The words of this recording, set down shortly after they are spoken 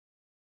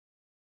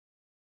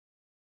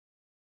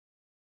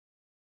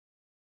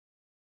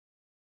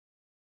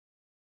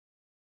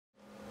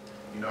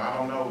You know, I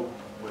don't know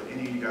what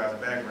any of you guys'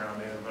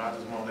 background is, but I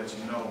just want to let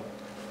you know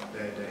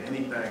that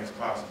anything is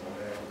possible,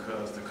 man,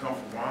 because to come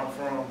from where I'm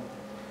from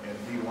and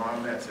to be where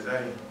I'm at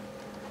today,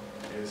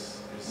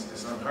 it's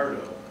unheard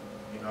of.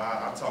 You know,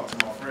 I talk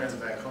to my friends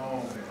back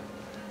home,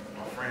 and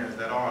my friends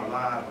that are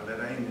alive but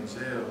that ain't in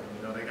jail.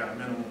 You know, they got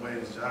minimum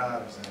wage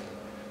jobs, and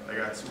they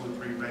got 2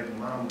 or 3 baby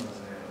mamas,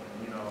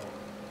 and you know,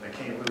 they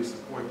can't really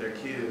support their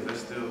kids. They're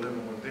still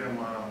living with their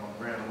mom or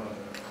grandmother.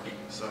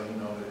 So you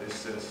know,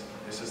 it's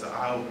just an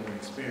eye-opening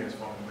experience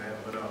for me, man.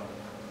 But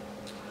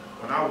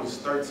when I was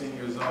 13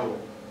 years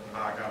old,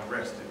 I got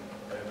arrested,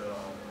 and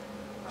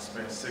I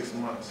spent 6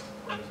 months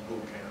in this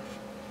boot camp.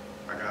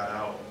 I got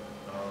out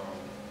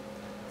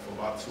for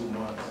about 2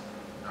 months.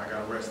 I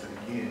got arrested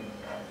again,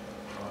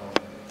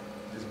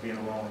 just being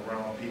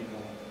around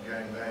people,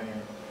 gang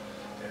banging,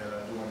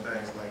 and doing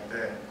things like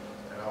that.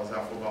 And I was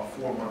out for about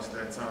 4 months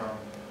that time,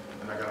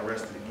 and I got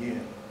arrested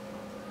again.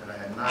 And I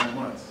had 9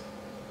 months.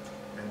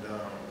 And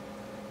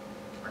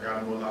I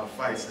got into a lot of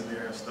fights in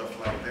there and stuff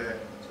like that,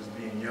 just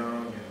being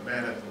young and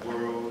mad at the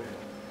world, and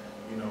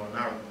you know,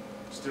 not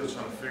still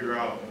trying to figure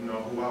out, you know,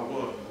 who I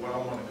was, what I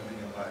wanted to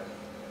be in life.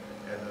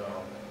 And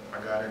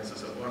I got into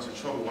a bunch of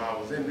trouble while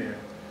I was in there,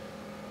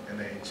 and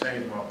they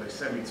changed me. They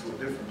sent me to a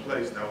different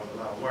place that was a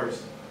lot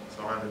worse.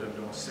 So I ended up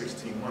doing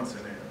 16 months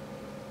in there.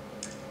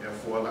 And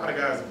for a lot of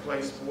guys that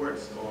play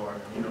sports, or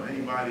you know,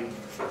 anybody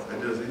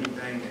that does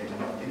anything in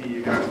any of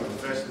your guys'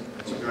 profession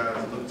that you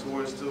guys look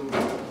towards to,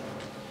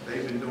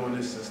 they've been doing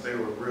this since they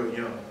were real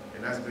young,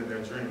 and that's been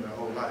their dream their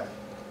whole life.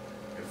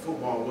 And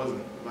football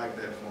wasn't like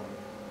that for me.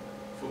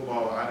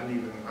 Football, I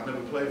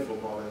never played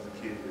football as a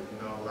kid. You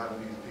know, a lot of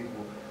these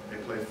people, they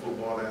play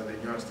football as their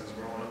youngsters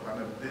growing up. I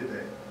never did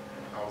that.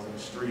 I was in the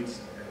streets,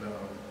 and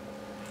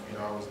you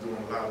know, I was doing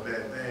a lot of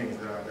bad things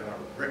that I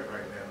regret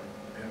right now.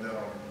 And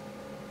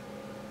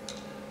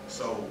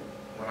so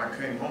when I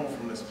came home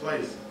from this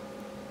place,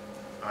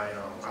 I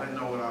didn't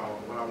know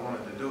what I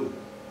wanted to do.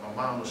 My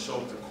mom would show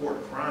up to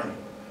court crying.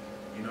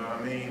 You know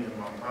what I mean? And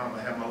my mom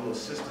would have my little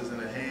sisters in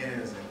her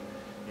hands, and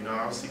you know,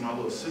 I would see my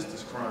little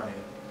sisters crying.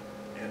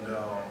 And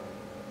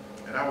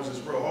that was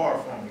just real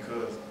hard for me,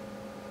 because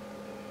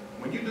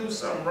when you do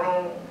something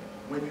wrong,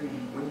 when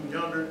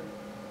you're younger,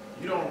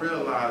 you don't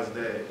realize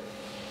that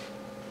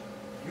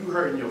you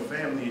hurting your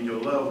family and your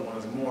loved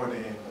ones more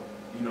than,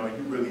 you know,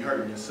 you really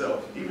hurting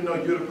yourself. Even though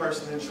you're the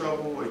person in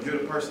trouble, or you're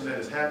the person that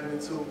it's happening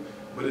to,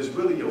 but it's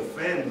really your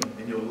family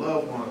and your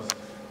loved ones.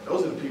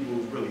 Those are the people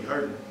who's really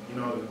hurting. You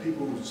know, the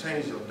people who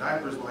changed your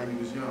diapers while you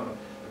was young,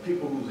 the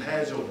people who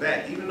had your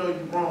back, even though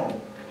you're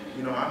wrong.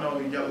 You know, I know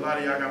a lot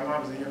of y'all got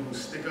moms in here who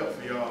stick up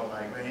for y'all.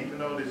 Like, man, even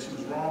though that you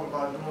was wrong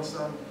about doing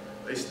something,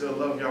 they still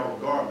love y'all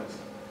regardless.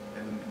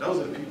 And those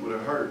are the people that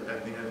hurt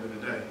at the end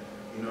of the day.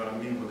 You know what I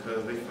mean?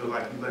 Because they feel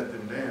like you let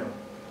them down.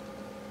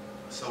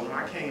 So when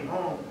I came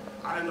home,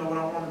 I didn't know what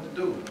I wanted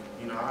to do.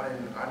 You know, I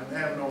didn't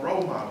have no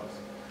role models.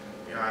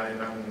 You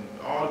know,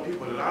 all the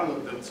people that I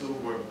looked up to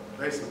were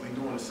basically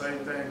doing the same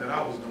thing that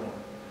I was doing.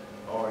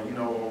 Or, you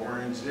know, or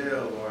were in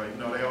jail, or, you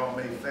know, they all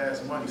made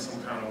fast money some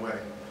kind of way.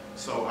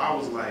 So I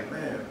was like,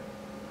 man,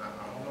 I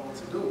don't know what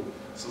to do.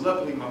 So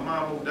luckily, my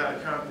mom moved out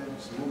of Compton.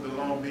 She moved to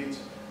Long Beach,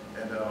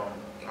 and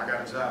I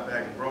got a job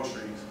back in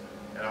groceries,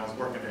 and I was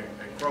working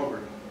at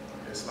Kroger.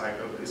 It's like,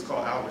 it's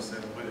called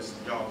Albertsons, but it's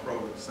y'all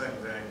Kroger, the same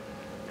thing.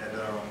 And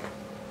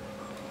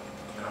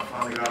I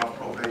finally got off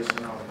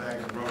probation. I was back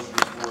in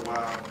groceries for a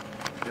while.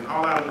 And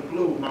all out of the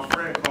blue, my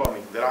friend called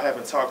me that I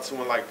haven't talked to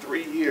in like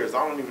 3 years.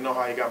 I don't even know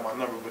how he got my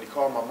number, but he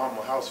called my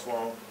mama's house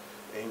phone,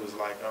 and he was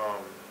like,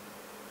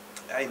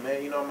 hey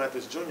man, you know, I'm at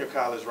this junior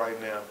college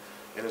right now,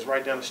 and it's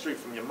right down the street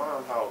from your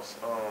mom's house.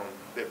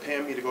 They're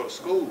paying me to go to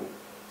school.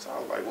 So I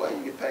was like, what,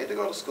 you get paid to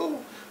go to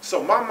school?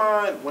 So my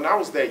mind, when I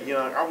was that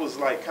young, I was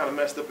like kind of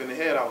messed up in the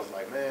head. I was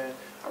like, man,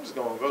 I'm just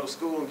going to go to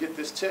school and get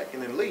this check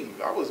and then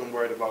leave. I wasn't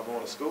worried about going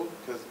to school,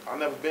 because I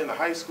never been to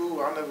high school.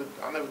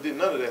 I never did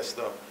none of that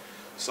stuff.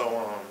 So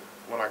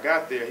when I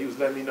got there, he was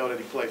letting me know that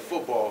he played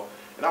football.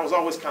 And I was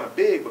always kind of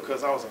big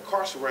because I was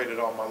incarcerated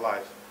all my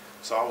life.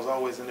 So I was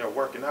always in there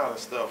working out and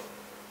stuff.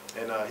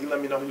 And he let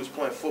me know he was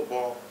playing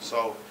football.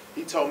 So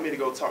he told me to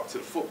go talk to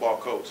the football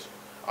coach.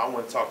 I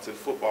went to talk to the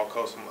football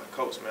coach. I'm like,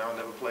 Coach, man, I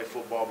never played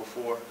football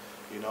before.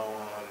 You know,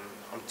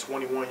 I'm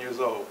 21 years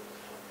old.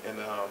 And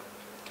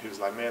he was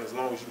like, man, as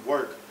long as you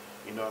work,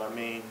 you know what I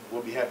mean,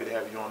 we'll be happy to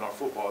have you on our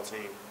football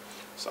team.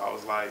 So I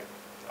was like,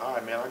 all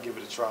right, man, I'll give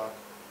it a try.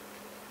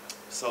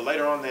 So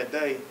later on that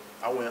day,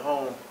 I went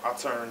home. I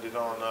turned it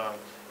on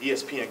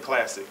ESPN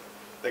Classic.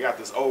 They got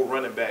this old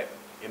running back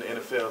in the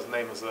NFL. His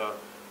name is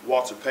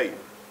Walter Payton.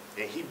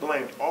 And he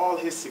blamed all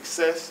his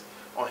success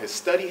on his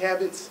study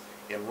habits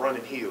and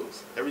running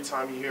hills. Every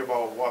time you hear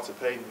about Walter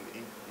Payton,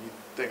 you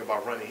think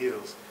about running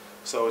hills.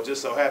 So it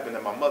just so happened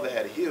that my mother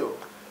had a hill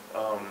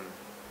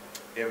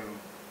in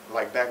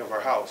like back of her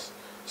house.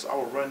 So I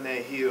would run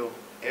that hill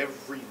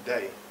every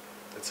day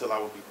until I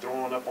would be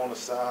throwing up on the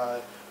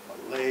side.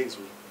 My legs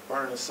was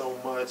burning so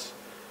much.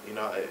 You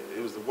know,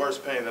 it was the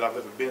worst pain that I've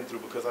ever been through,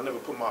 because I never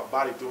put my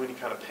body through any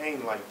kind of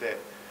pain like that.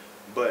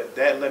 But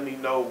that let me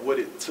know what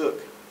it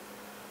took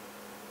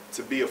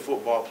to be a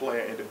football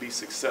player and to be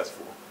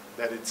successful.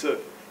 That it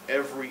took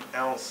every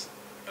ounce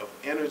of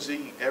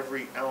energy,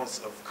 every ounce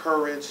of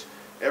courage,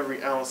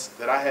 every ounce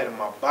that I had in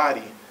my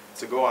body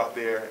to go out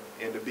there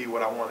and to be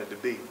what I wanted to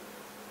be.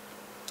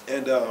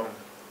 And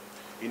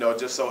you know, it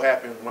just so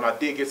happened when I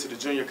did get to the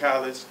junior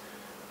college,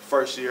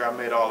 first year I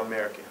made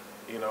All-American.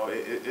 You know,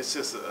 it's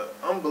just an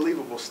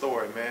unbelievable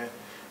story, man.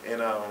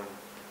 And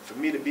for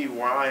me to be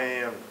where I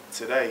am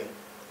today,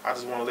 I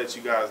just want to let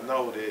you guys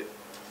know that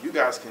you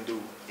guys can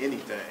do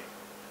anything,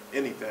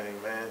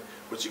 man.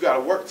 But you got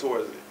to work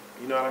towards it.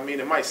 You know what I mean?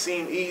 It might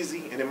seem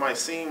easy, and it might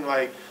seem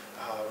like,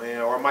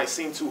 man, or it might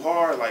seem too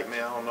hard. Like,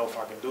 man, I don't know if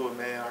I can do it,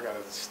 man. I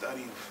got to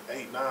study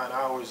 8, 9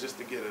 hours just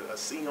to get a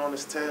C on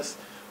this test.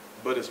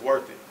 But it's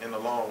worth it in the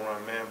long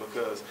run, man,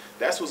 because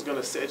that's what's going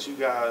to set you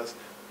guys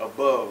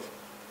above,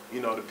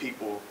 you know, the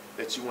people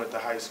that you went to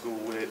high school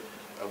with,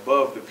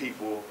 above the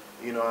people,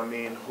 you know what I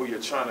mean, who you're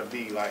trying to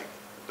be. Like,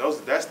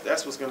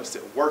 that's what's going to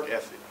set work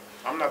ethic.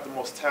 I'm not the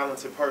most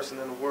talented person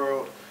in the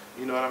world,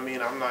 you know what I mean?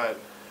 I'm not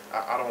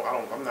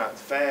that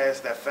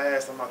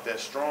fast, I'm not that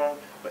strong,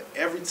 but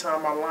every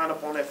time I line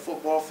up on that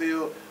football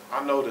field,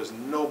 I know there's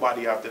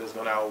nobody out there that's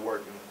going to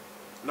outwork me.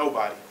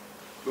 Nobody.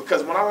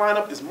 Because when I line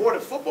up, it's more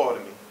than football to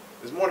me.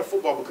 It's more than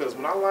football, because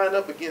when I line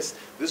up against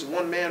this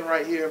one man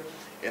right here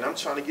and I'm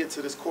trying to get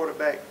to this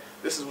quarterback,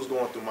 this is what's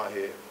going through my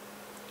head.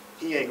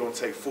 He ain't going to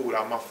take food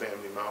out of my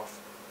family mouth.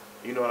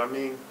 You know what I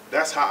mean?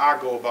 That's how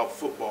I go about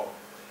football.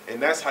 And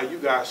that's how you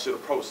guys should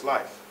approach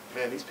life.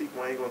 Man, these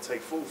people ain't going to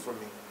take food from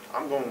me.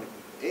 I'm going,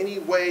 any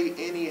way,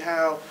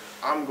 anyhow,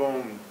 I'm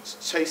going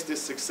to chase this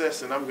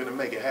success and I'm going to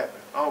make it happen.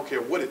 I don't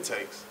care what it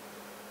takes.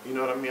 You know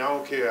what I mean? I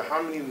don't care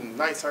how many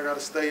nights I got to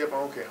stay up. I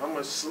don't care how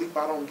much sleep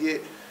I don't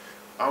get.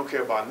 I don't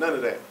care about none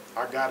of that.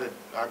 I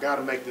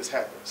gotta make this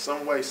happen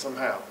some way,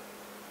 somehow.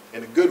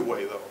 In a good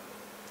way, though.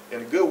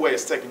 In a good way,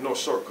 it's taking no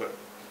shortcut.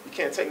 You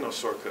can't take no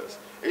shortcuts.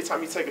 Every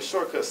time you take a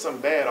shortcut,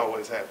 something bad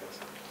always happens.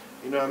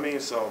 You know what I mean?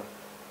 So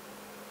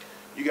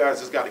you guys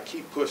just got to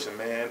keep pushing,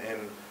 man,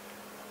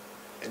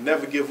 and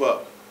never give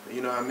up.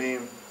 You know what I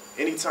mean?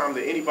 Anytime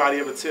that anybody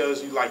ever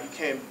tells you, like, you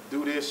can't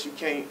do this, you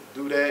can't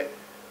do that,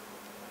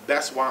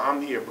 that's why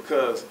I'm here.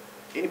 Because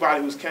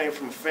anybody who's came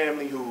from a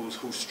family who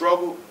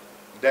struggled,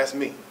 that's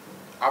me.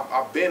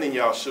 I've been in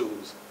y'all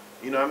shoes.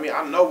 You know what I mean?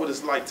 I know what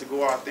it's like to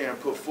go out there and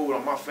put food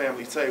on my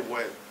family table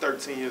at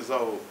 13 years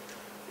old.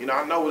 You know,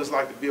 I know what it's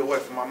like to be away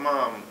from my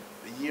mom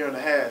a year and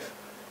a half,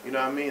 you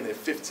know what I mean, at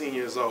 15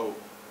 years old.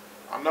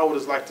 I know what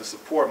it's like to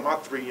support my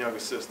 3 younger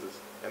sisters,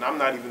 and I'm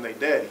not even their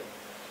daddy.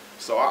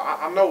 So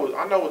I know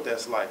what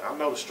that's like. I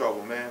know the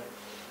struggle, man.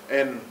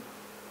 And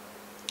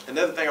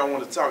another thing I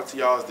want to talk to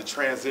y'all is the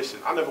transition.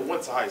 I never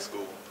went to high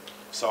school,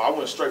 so I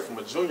went straight from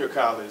a junior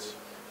college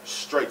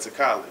straight to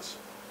college.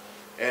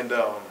 And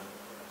the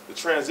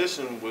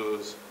transition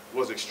was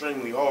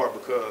extremely hard,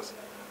 because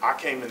I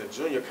came into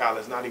junior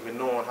college not even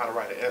knowing how to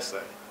write an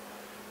essay.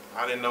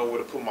 I didn't know where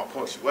to put my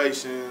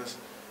punctuations.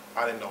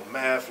 I didn't know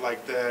math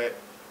like that,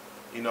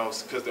 you know,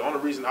 because the only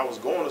reason I was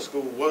going to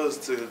school was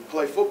to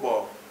play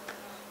football.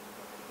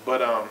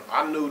 But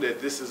I knew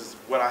that this is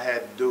what I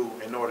had to do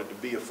in order to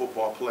be a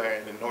football player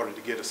and in order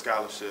to get a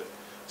scholarship.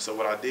 So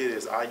what I did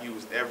is I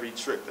used every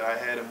trick that I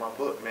had in my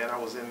book, man. I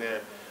was in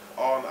there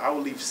I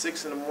would leave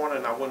 6 in the morning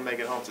and I wouldn't make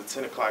it home till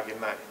 10 o'clock at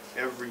night,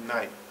 every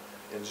night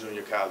in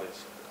junior college.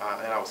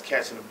 And I was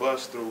catching the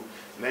bus through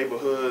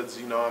neighborhoods,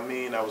 you know what I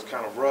mean? That was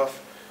kind of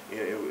rough.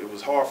 It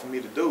was hard for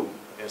me to do.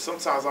 And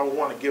sometimes I would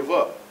want to give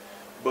up.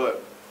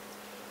 But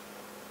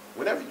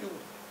whenever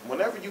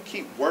you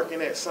keep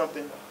working at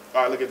something,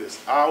 all right, look at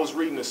this. I was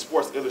reading the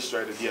Sports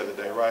Illustrated the other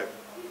day, right?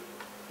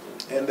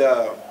 And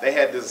they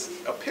had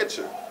a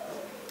picture.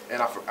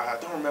 And I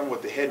don't remember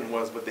what the heading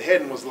was, but the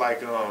heading was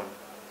like,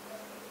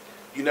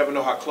 you never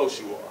know how close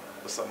you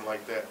are, or something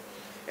like that.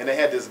 And they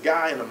had this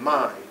guy in the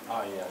mine.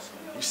 Oh, yes.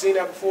 You seen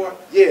that before?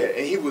 Yeah,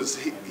 and he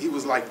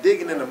was like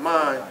digging in the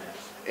mine,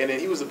 and then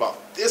he was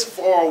about this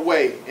far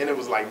away, and it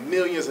was like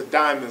millions of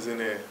diamonds in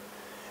there.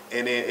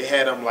 And then it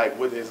had him like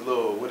with his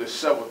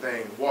shovel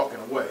thing walking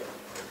away.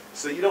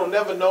 So you don't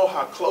never know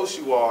how close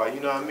you are,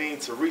 you know what I mean,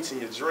 to reaching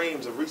your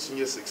dreams or reaching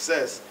your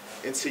success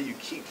until you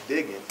keep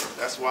digging.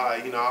 That's why,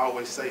 you know, I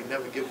always say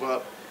never give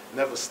up,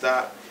 never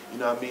stop. You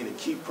know what I mean? And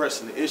keep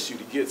pressing the issue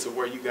to get to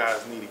where you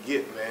guys need to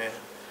get, man.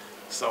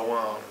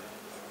 So,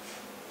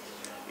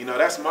 you know,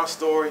 that's my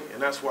story,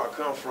 and that's where I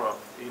come from,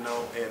 you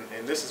know,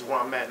 and this is where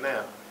I'm at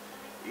now.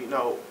 You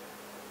know,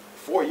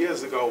 4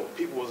 years ago,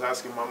 people was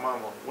asking my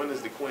mama, when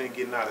is DeQuin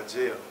getting out of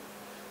jail?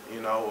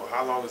 You know,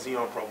 how long is he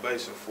on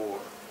probation for?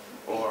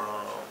 Or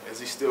is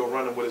he still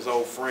running with his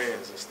old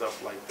friends and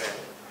stuff like that?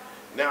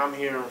 Now I'm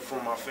hearing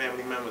from my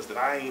family members that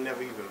I ain't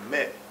never even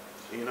met.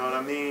 You know what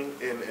I mean?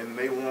 And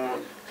they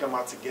want to come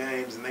out to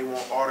games and they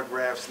want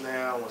autographs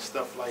now and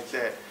stuff like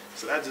that.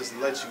 So that just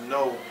lets you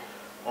know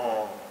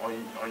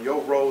on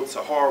your road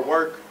to hard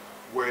work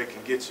where it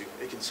can get you.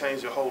 It can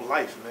change your whole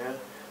life, man.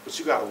 But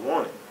you got to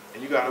want it.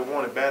 And you got to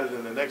want it better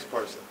than the next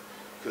person.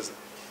 Because,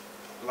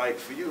 like,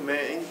 for you,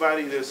 man,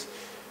 anybody that's,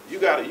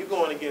 you're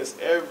going against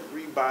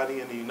everybody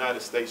in the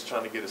United States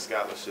trying to get a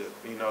scholarship,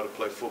 you know, to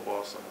play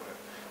football somewhere.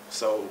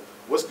 So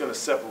what's going to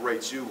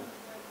separate you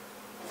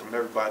from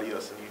everybody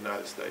else in the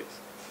United States?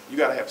 You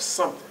got to have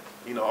something.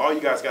 You know, all you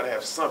guys got to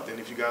have something.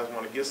 If you guys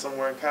want to get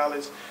somewhere in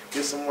college,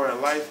 get somewhere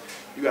in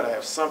life, you got to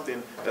have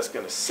something that's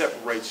going to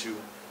separate you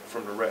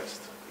from the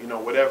rest. You know,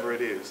 whatever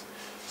it is.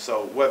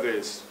 So whether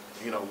it's,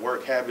 you know,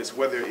 work habits,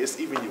 whether it's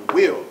even your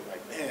will,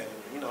 like, man,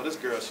 you know, this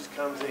girl, she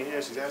comes in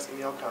here, she's asking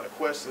me all kind of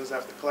questions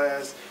after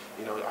class.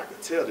 You know, I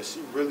could tell that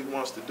she really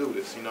wants to do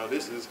this. You know,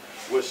 this is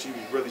what she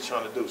was really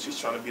trying to do. She's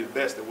trying to be the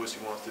best at what she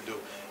wants to do.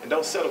 And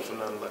don't settle for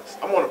nothing less.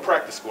 I'm on a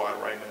practice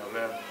squad right now,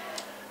 man.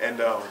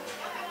 And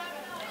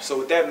so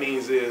what that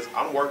means is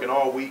I'm working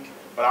all week,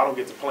 but I don't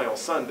get to play on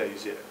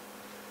Sundays yet.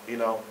 You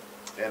know,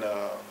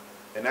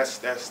 and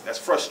that's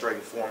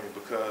frustrating for me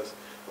because,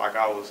 like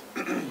I was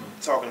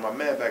talking to my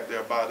man back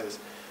there about is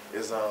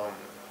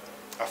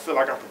I feel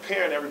like I'm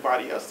preparing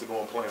everybody else to go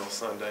and play on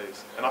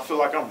Sundays. And I feel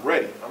like I'm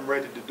ready. I'm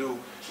ready to do,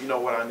 you know,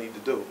 what I need to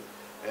do.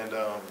 And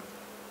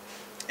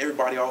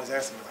everybody always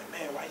asks me, like,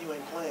 man, why you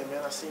ain't playing,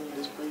 man? I seen you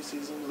this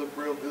preseason. You look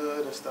real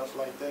good and stuff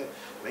like that.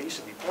 Man, you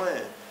should be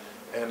playing.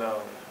 And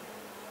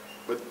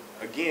but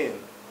again,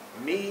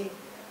 me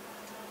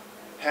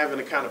having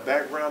the kind of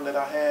background that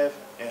I have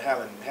and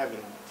having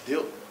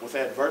dealt with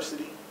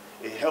adversity,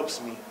 it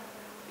helps me,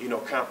 you know,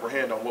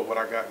 comprehend on what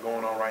I got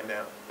going on right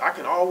now. I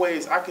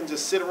can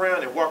just sit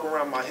around and walk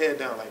around my head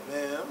down like,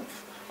 man,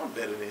 I'm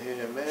better than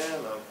him,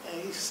 man.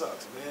 Man, he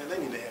sucks, man. They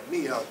need to have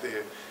me out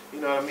there.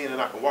 You know what I mean?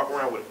 And I can walk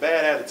around with a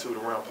bad attitude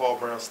around Paul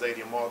Brown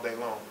Stadium all day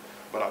long,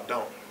 but I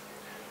don't.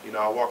 You know,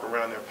 I walk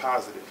around there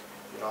positive.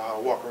 You know, I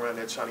walk around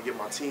there trying to get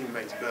my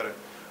teammates better.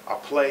 I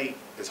play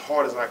as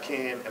hard as I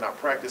can, and I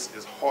practice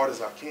as hard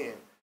as I can.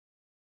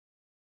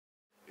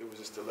 It was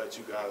just to let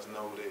you guys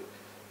know that,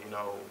 you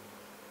know,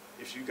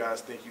 if you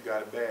guys think you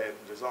got it bad,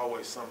 there's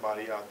always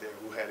somebody out there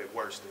who had it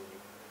worse than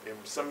you.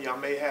 And some of y'all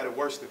may have had it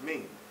worse than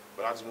me,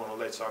 but I just want to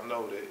let y'all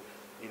know that,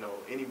 you know,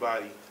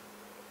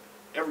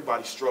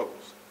 everybody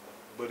struggles,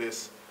 but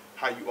it's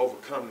how you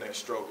overcome that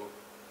struggle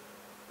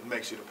that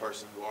makes you the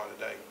person you are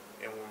today,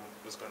 and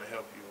what's going to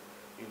help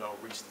you, you know,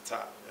 reach the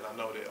top. And I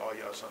know that all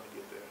y'all trying to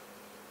get there.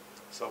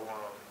 So,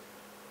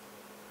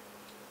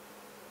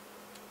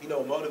 you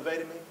know,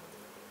 motivated me?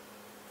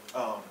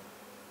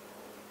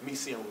 Me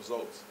seeing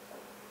results.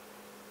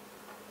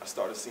 I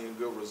started seeing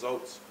good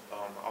results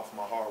off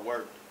my hard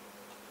work.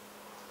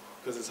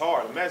 Because it's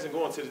hard. Imagine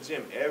going to the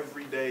gym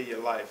every day of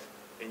your life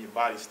and your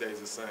body stays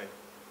the same.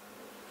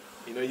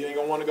 You know, you ain't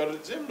going to want to go to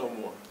the gym no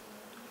more.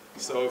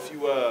 So if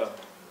you,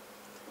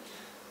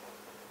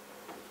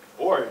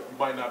 or you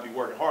might not be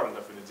working hard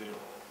enough in the gym,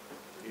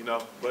 you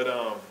know. But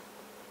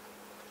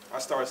I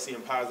started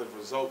seeing positive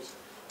results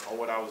on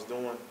what I was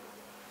doing.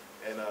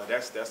 And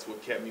that's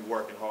what kept me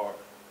working hard.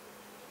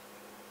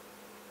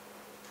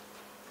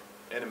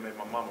 And it made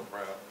my mama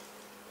proud.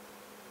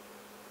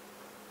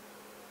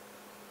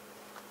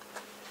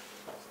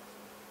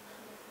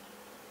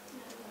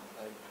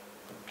 Like,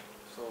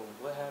 so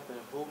what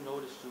happened? Who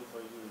noticed you for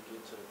you to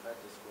get to the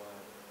practice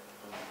squad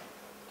from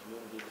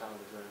community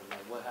college? Or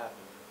like, what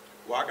happened?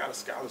 Well, I got a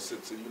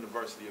scholarship to the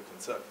University of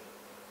Kentucky,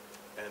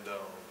 and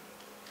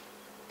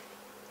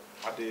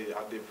I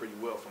did pretty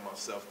well for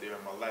myself there.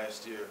 In my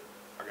last year,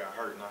 I got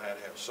hurt and I had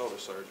to have shoulder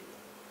surgery,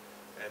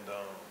 and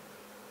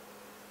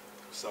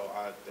so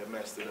that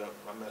messed it up.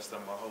 I messed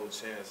up my whole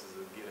chances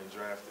of getting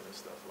drafted and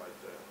stuff like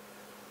that.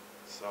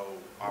 So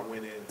I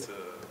went into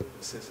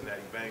the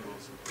Cincinnati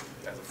Bengals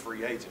as a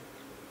free agent.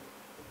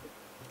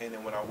 And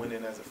then when I went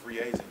in as a free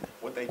agent,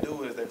 what they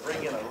do is they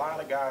bring in a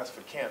lot of guys for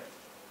camp.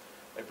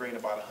 They bring in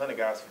about 100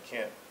 guys for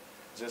camp,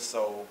 just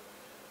so,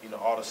 you know,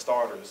 all the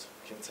starters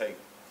can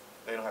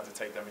they don't have to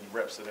take that many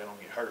reps so they don't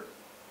get hurt.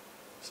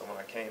 So when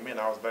I came in,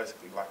 I was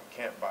basically like a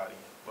camp body,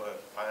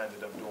 but I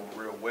ended up doing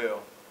real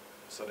well.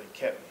 So they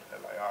kept me. They're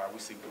like, all right, we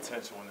see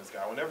potential in this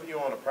guy. Whenever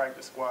you're on a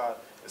practice squad,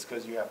 it's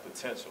because you have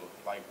potential,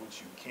 like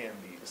what you can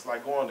be. It's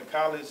like going to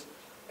college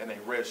and they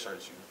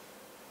redshirt you.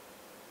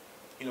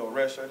 You know what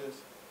a redshirt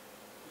is?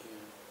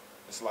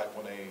 Yeah. It's like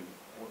when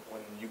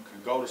you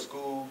could go to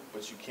school,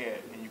 but you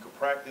can't, and you could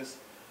practice,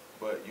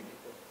 but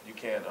you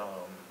can't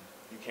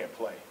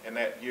play. And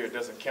that year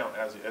doesn't count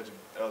as your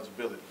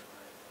eligibility.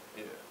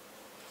 Yeah.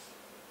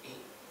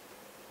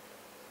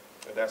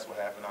 But that's what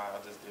happened. I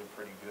just did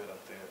pretty good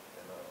up there.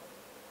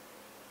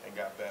 And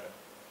got better.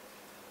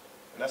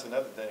 And that's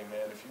another thing,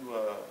 man. If you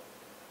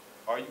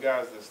all you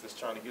guys that's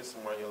trying to get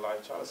somewhere in your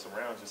life, try to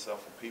surround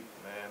yourself with people,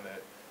 man,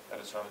 that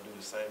are trying to do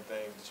the same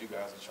things that you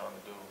guys are trying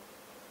to do.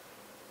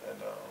 And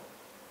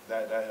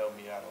that helped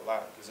me out a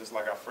lot. Because just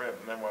like our friend,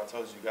 remember I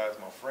told you guys,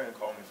 my friend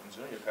called me from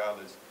junior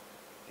college.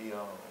 He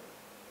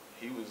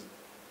was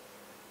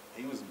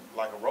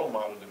like a role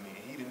model to me.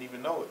 He didn't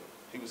even know it.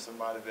 He was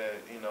somebody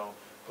that, you know,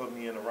 put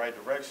me in the right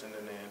direction,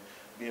 and then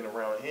being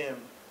around him,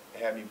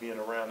 it had me being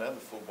around other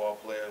football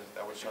players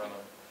that were trying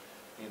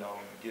to, you know,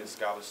 get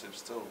scholarships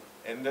too.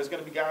 And there's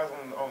going to be guys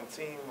on the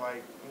team,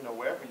 like, you know,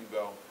 wherever you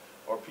go,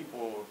 or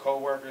people,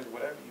 co-workers,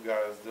 whatever you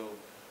guys do,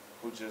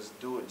 who just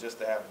do it just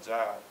to have a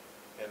job.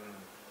 And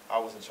I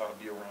wasn't trying to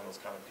be around those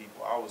kind of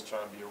people. I was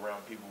trying to be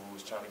around people who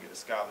was trying to get a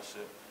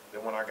scholarship.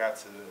 Then when I got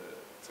to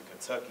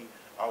Kentucky,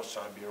 I was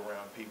trying to be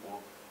around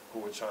people who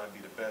were trying to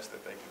be the best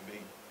that they can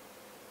be.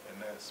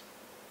 And that's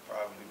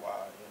probably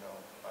why, you know,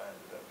 I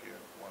ended up here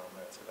where I'm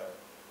at today.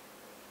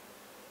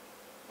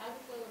 How do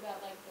you feel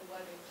about like the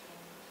weather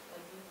change?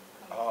 Like you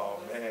coming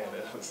Oh from the man,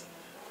 West Coast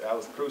that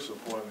was crucial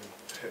for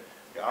me.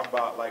 I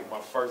bought like my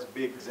first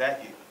big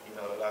jacket, you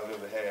know, that I've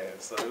ever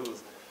had. So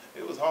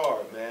it was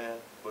hard, man.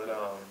 But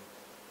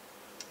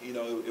you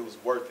know, it was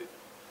worth it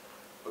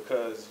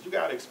because you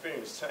got to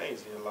experience change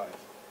in your life.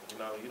 You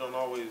know, you don't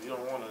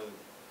want to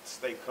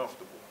stay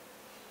comfortable.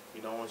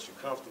 You know, once you're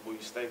comfortable,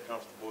 you stay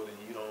comfortable, then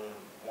you don't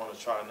want to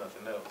try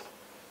nothing else.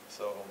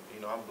 So,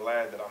 you know, I'm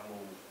glad that I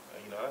moved.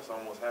 You know, that's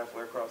almost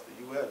halfway across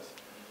the U.S.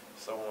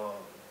 So,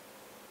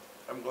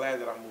 I'm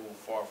glad that I moved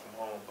far from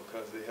home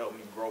because it helped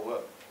me grow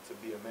up to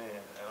be a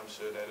man, and I'm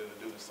sure that it'll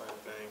do the same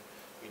thing.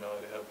 You know,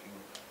 it'll help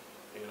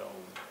you, you know,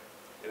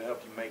 it'll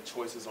help you make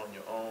choices on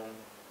your own.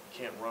 You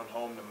can't run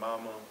home to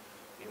mama,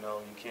 you know,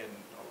 you can't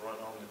run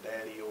home to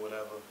daddy or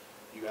whatever.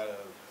 You gotta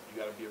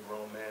be a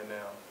grown man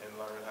now and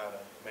learn how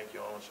to make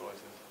your own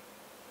choices.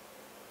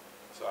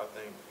 So I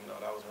think, you know,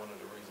 that was one of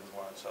the reasons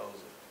why I chose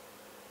it.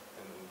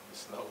 And the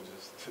snow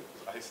just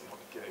was icing on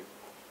the cake.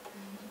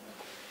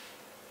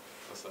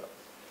 What's up?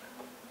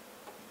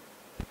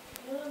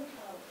 You're in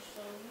college,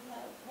 so you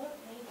have what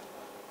major?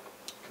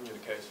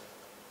 Communication.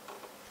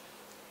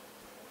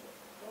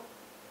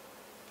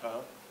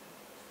 Huh?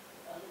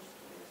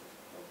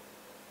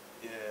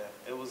 Yeah,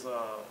 it was,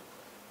 well,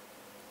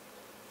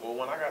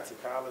 when I got to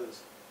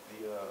college,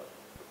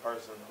 the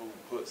person who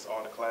puts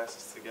all the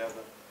classes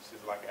together,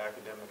 she's like an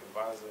academic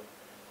advisor,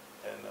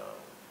 and,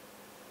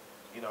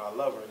 you know, I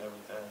love her and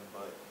everything,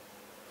 but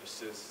it's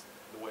just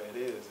the way it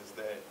is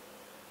that,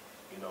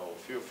 you know,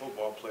 if you're a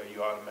football player,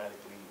 you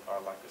automatically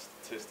are like a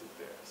statistic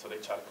there. So they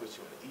try to put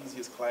you in the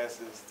easiest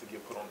classes to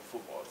get put on the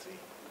football team.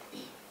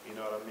 You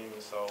know what I mean?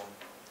 So,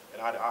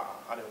 and I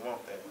didn't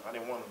want that. I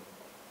didn't want to,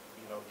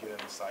 you know, get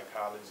into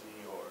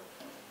psychology or,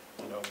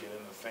 you know, get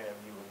into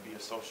FAMU and be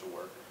a social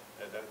worker.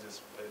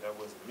 That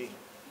wasn't me.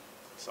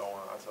 So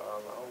I thought,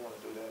 I don't want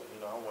to do that. You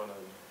know, I want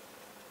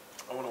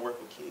to work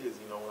with kids.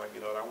 You know, when I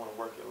get older, I want to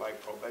work at like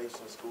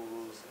probation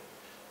schools and,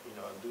 you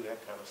know, do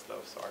that kind of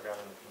stuff. So I got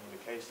into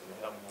communication to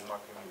help me with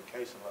my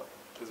communication level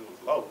because it was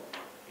low.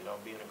 You know,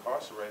 being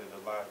incarcerated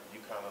a lot,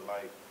 you kind of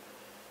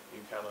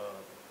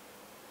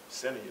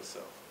center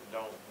yourself. You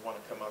don't want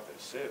to come out that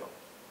shell,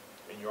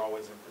 and you're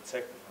always in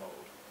protective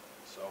mode.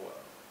 So,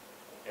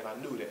 and I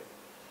knew that,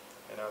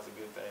 and that was a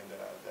good thing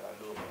that I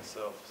knew of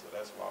myself. So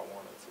that's why I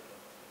wanted to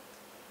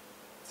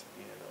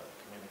be in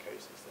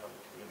communications, to help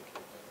me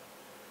communicate better.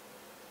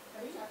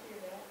 Have you talked to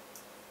your dad?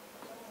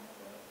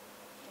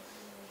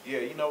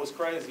 Yeah, you know what's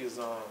crazy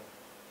is I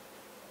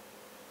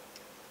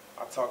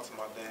talked to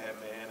my dad,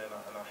 man, and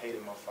I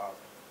hated my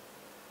father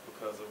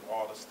because of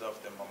all the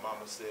stuff that my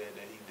mama said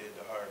that he did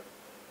to her,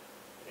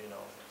 you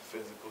know,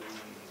 physically,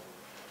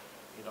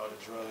 you know, the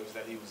drugs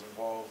that he was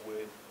involved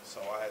with.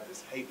 So I had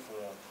this hate for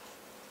him.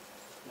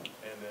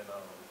 And then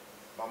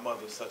my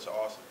mother's such an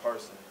awesome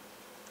person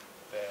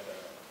that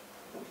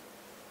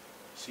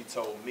she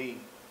told me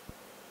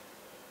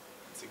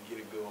to get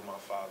it good with my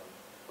father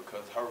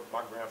because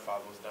my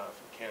grandfather was dying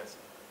from cancer.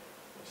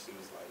 And she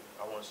was like,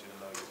 I want you to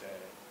know your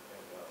dad,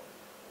 and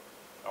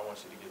I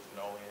want you to get to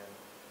know him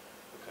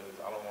because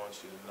I don't want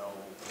you to know,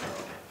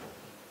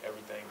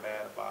 everything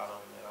bad about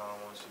him, and I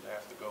don't want you to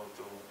have to go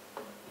through,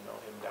 you know,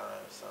 him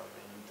dying or something,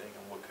 and you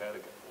thinking what kind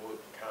of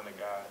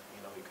guy,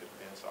 you know, he could have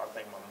been. So I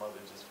thank my mother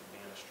just for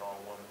being a strong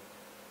woman,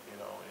 you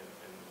know,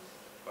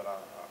 but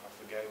I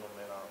forgave him,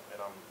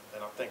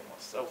 and I thank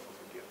myself for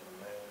forgiving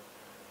him, man,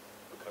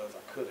 because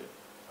I couldn't.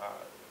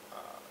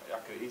 I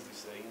could easily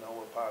say, you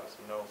know what,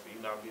 Pops, you know, for you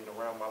not being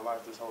around my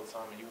life this whole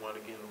time and you want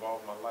to get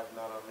involved in my life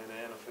now that I'm in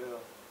the NFL,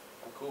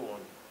 I'm cool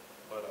on you.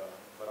 But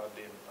I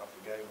didn't. I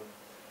forgave him,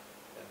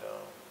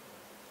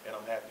 and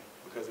I'm happy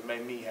because it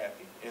made me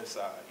happy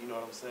inside. You know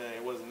what I'm saying?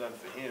 It wasn't nothing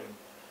for him.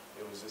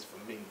 It was just for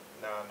me.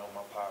 Now I know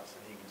my Pops,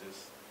 and he can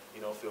just,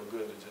 you know, feel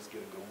good to just get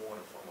a good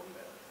morning from him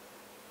now.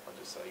 I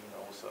just say, you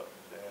know, what's up,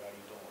 Dad? How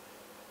you doing?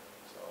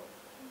 So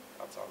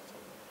I talk to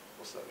him.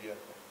 What's up? Yeah.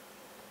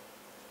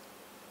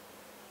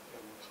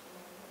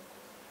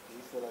 Do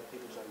you feel like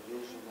people try to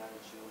use you now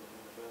that you're in the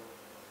NFL?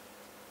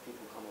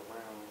 People come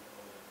around?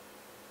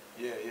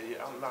 Yeah.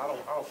 I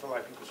don't feel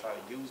like people try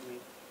to use me,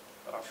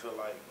 but I feel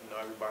like, you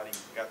know, everybody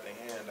got their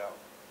hand out.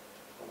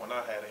 But when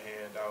I had a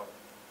hand out,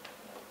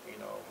 you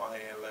know, my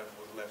hand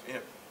was left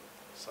empty.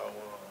 So,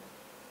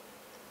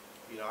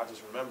 you know, I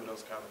just remember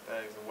those kind of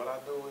things. And what I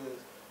do is,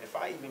 if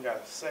I even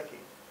got a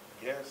second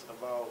guess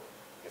about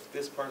if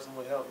this person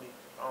would help me,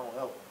 I don't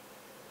help them.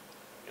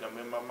 You know,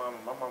 I mean, my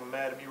mom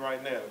mad at me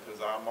right now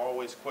because I'm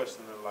always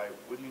questioning, like,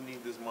 what do you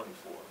need this money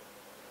for?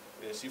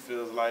 And she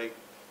feels like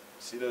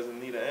she doesn't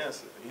need an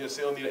answer. You know,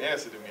 she don't need an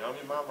answer to me. I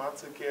mean, Mama, I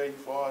took care of you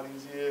for all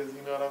these years,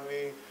 you know what I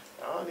mean?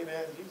 I don't need an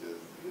answer. You just,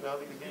 you know,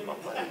 need to give me my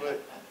money. But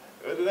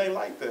But it ain't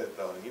like that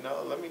though, you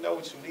know. Let me know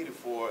what you need it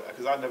for,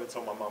 because I never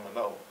told my mama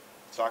no.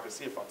 So I could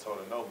see if I told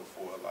her no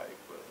before, like,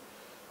 but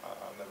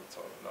I never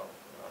told her no.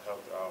 And I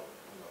helped her out,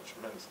 you know,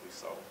 tremendously.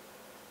 So,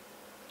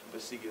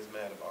 but she gets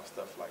mad about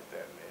stuff like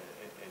that, man.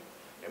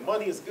 And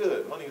money is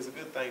good. Money is a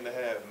good thing to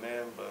have,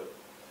 man. But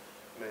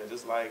man,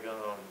 just like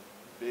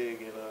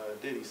Big and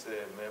Diddy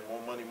said, man,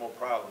 more money, more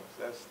problems.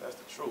 That's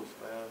the truth,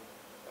 man.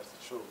 That's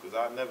the truth. Because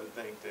I never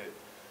think that,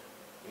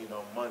 you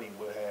know, money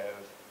would have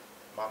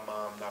my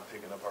mom not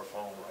picking up her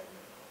phone right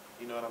now.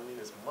 You know what I mean?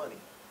 It's money.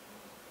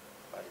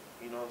 Like,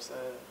 you know what I'm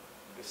saying?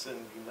 It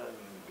shouldn't be nothing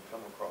to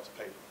come across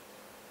paper.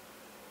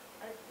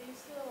 Do you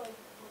still, like,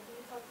 do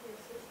you talk to your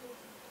sisters?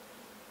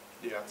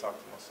 Yeah, I talk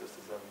to my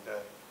sisters every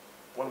day.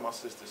 One of my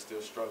sisters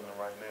still struggling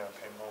right now.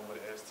 Came home with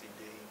an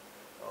STD.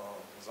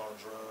 Was on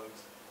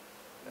drugs.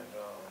 And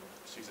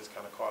she's just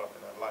kind of caught up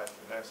in that life.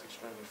 And that's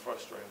extremely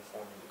frustrating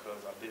for me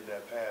because I did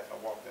that path. I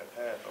walked that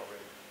path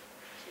already.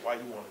 So why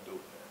you want to do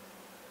it, man?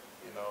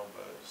 You know,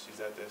 but she's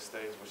at that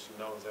stage where she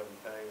knows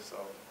everything. So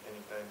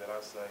anything that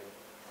I say,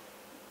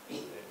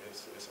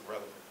 it's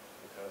irrelevant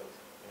because,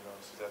 you know,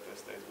 she's at that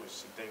stage where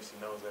she thinks she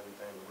knows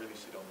everything, but really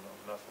she don't know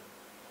nothing.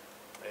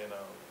 And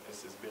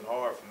it's just been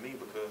hard for me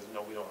because, you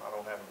know, I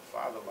don't have a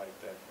father like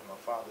that, and my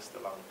father's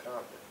still out in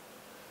Compton.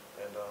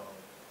 And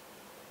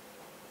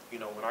you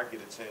know, when I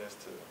get a chance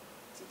to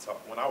talk,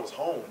 when I was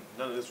home,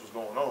 none of this was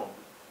going on.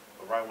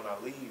 But right when I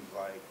leave,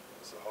 like,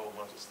 it's a whole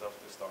bunch of stuff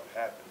that started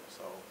happening.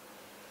 So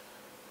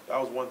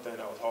that was one thing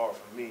that was hard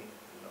for me,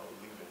 you know,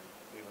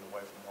 leaving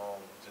away from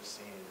home,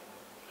 just seeing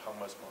how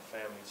much my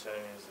family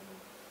changed and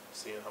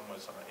seeing how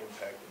much I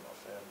impacted my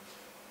family.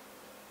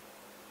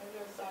 Have you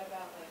ever thought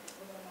about, like,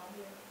 living out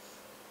here?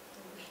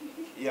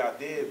 Yeah, I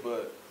did,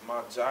 but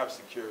my job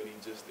security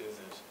just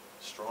isn't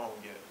strong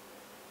yet.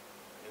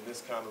 In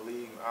this kind of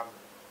league,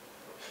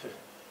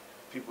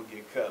 people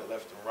get cut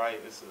left and right.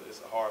 It's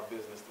a hard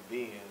business to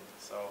be in.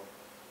 So,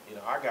 you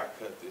know, I got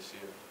cut this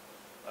year.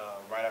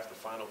 Right after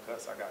final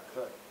cuts, I got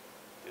cut.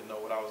 Didn't know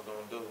what I was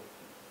going to do.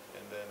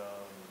 And then,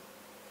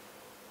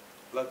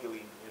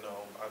 luckily, you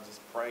know, I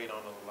just prayed on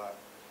it a lot.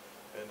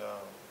 And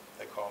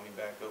they called me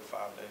back up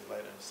 5 days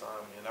later and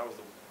signed me. And that was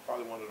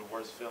probably one of the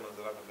worst feelings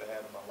that I've ever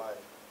had in my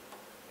life.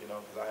 You know,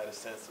 because I had a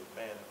sense of,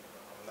 man,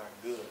 I'm not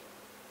good.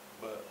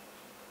 But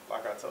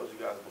like I told you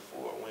guys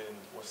before, when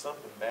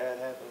something bad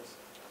happens,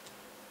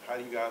 how are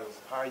you guys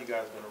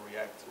going to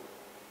react to it?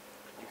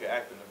 You can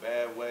act in a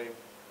bad way,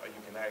 or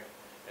you can act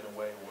in a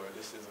way where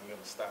this isn't going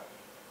to stop me.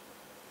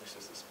 It's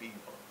just a speed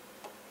bump.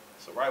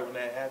 So right when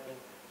that happened,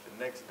 the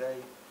next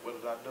day, what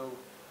did I do?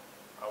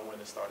 I went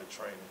and started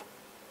training.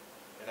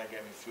 And that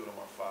gave me fuel to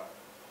my fire.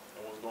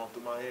 And what's going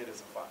through my head is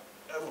if I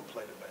ever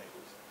play the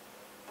Bengals,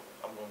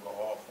 I'm going to go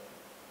off on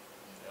them.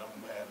 And I'm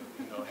going to have,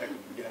 you know, a heck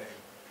of a game,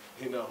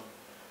 you know.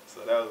 So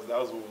that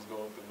was what was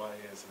going through my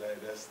head. So that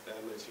lets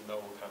you know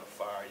what kind of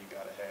fire you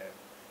got to have.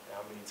 And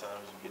how many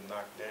times you get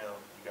knocked down,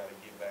 you got to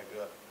get back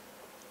up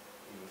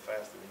even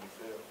faster than you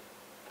feel.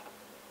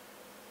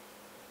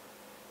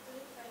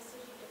 What advice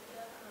did you give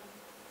the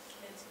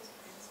kids whose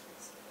parents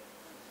were sick?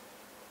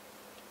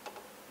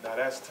 Now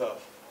that's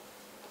tough,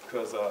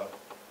 because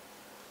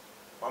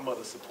my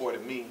mother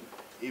supported me,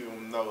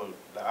 even though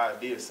the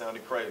idea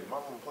sounded crazy.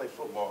 My mom played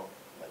football.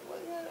 I'm like, well,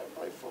 you ain't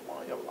played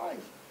football in your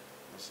life.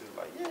 And she's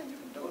like, yeah, you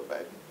can do it,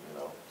 baby. You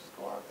know, just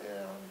go out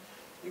there and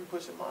you can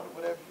push your mind to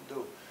whatever you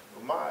do.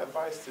 But my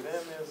advice to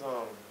them is,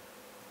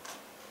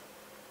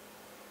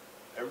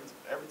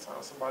 every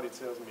time somebody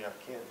tells me I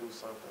can't do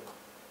something,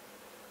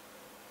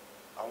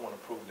 I want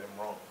to prove them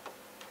wrong.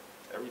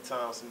 Every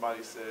time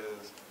somebody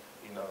says,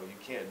 you know, you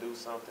can't do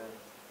something,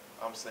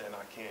 I'm saying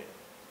I can.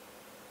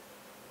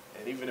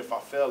 And even if I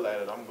fail at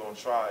it, I'm going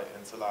to try it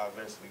until I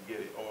eventually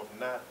get it. Or if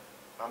not,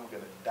 I'm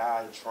going to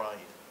die trying.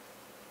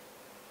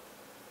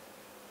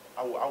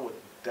 I would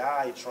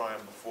die trying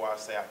before I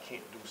say I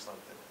can't do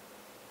something.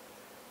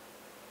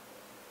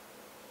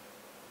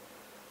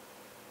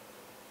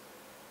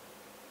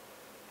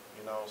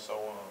 You know, so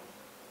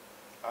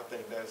I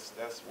think that's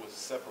what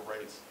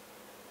separates,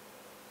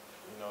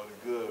 you know,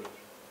 the good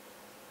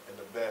and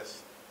the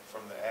best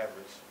from the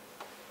average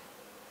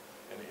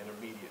and the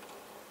intermediate.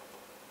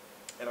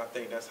 And I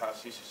think that's how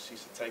she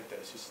should take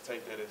that. She should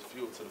take that as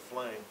fuel to the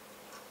flame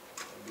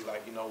and be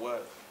like, you know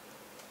what?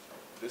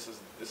 This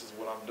is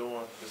what I'm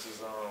doing. This is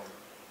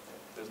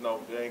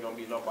there ain't gonna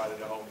be nobody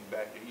to hold me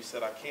back. If you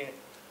said I can't,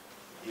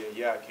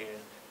 yeah I can.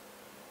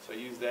 So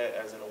use that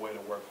as in a way to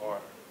work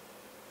harder.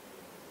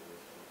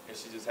 And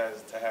she just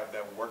has to have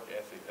that work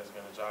ethic that's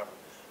gonna drive her.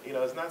 You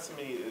know, it's not too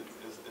many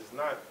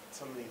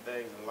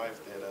things in life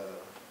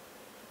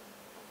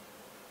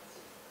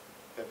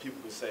that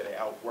people could say they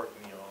outwork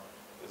me on.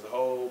 There's a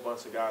whole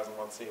bunch of guys on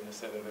my team that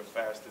say that they're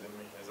faster than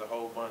me. There's a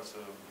whole bunch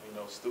of, you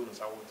know,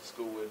 students I went to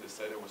school with that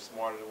say they were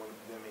smarter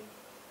than me.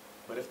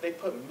 But if they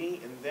put me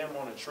and them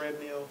on a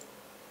treadmill,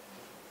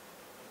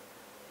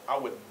 I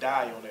would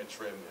die on that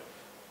treadmill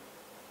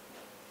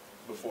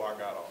before I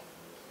got off.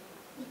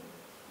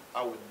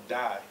 I would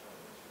die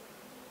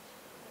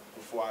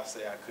before I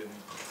say I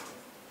couldn't,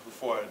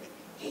 before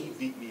he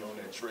beat me on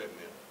that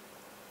treadmill.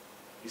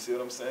 You see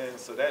what I'm saying?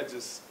 So that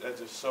just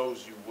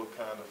shows you what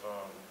kind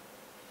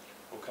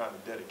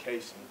of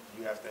dedication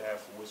you have to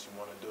have for what you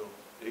want to do.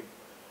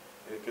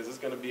 Because it's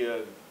going to be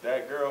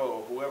that girl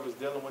or whoever's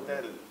dealing with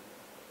that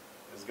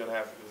is going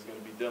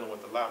to be dealing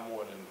with a lot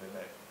more than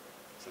that.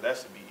 So that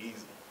should be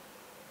easy.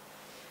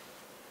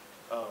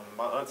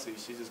 My auntie,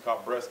 she just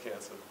caught breast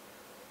cancer,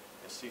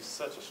 and she's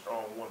such a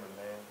strong woman,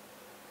 man.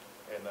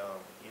 And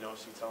you know,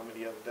 she told me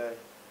the other day,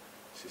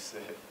 she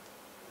said,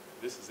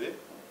 "This is it.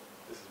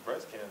 This is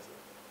breast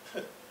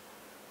cancer.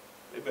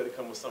 They better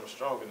come with something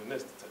stronger than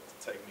this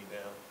to take me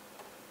down."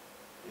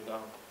 You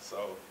know,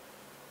 so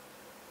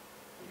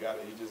you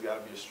just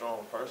gotta be a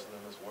strong person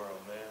in this world,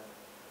 man.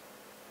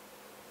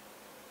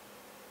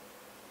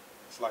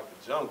 It's like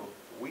the jungle.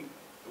 The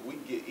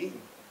weak get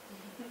eaten.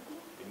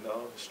 You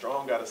know, the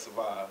strong gotta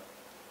survive.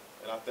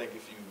 And I think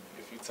if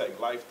you take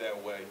life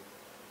that way,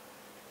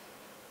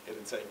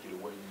 it'll take you to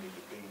where you need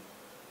to be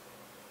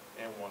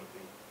and want to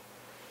be.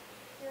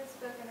 You had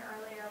spoken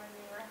earlier when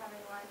we were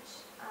having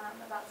lunch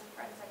about some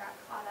friends that got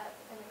caught up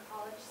in the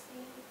college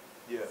scene.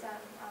 Yeah.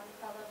 Some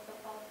fellow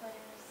football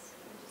players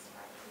and just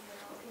friends in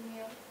general. Can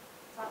you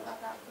talk about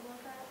that for a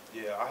little bit?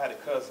 Yeah, I had a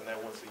cousin that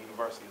went to the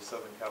University of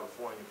Southern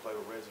California, played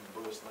with Reggie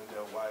Bush,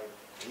 Lindell White,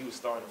 and he was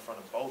starting in front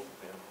of both of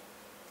them.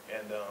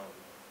 And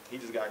he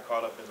just got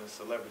caught up in the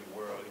celebrity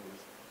world. He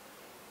was,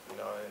 you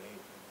know, and he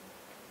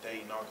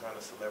dating all kind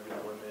of celebrity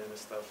women and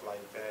stuff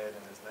like that,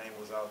 and his name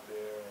was out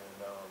there,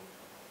 and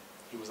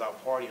he was out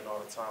partying all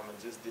the time and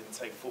just didn't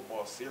take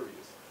football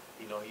serious.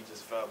 You know, he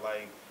just felt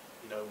like,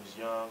 you know, he was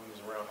young, he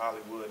was around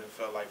Hollywood, and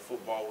felt like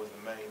football was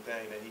the main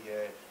thing that he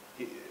had.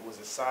 It was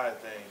a side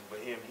thing, but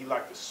he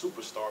liked the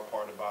superstar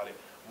part about it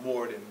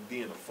more than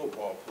being a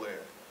football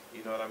player.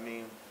 You know what I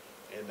mean?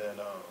 And then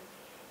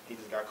he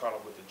just got caught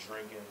up with the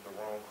drinking,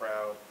 the wrong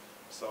crowd.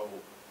 So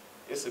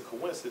it's a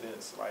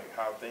coincidence, like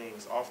how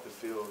things off the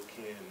field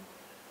can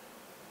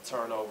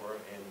turn over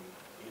and,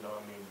 you know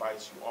what I mean,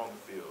 bite you on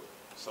the field.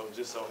 So it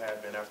just so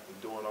happened after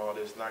doing all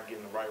this, not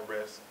getting the right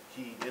rest,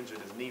 he injured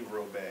his knee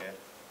real bad,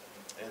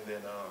 and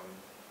then,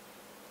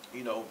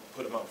 you know,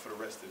 put him out for the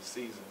rest of the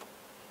season.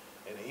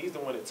 And he's the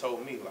one that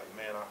told me, like,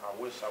 man,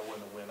 I wish I wouldn't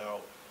have went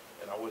out,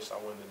 and I wish I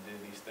wouldn't have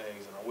did these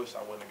things, and I wish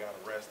I wouldn't have got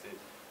arrested,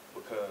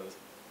 because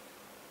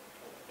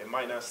it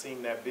might not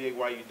seem that big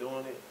while you're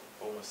doing it,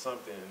 but when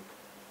something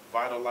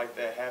vital like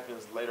that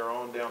happens later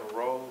on down the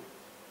road,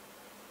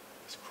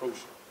 it's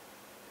crucial,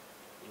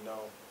 you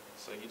know?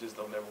 So you just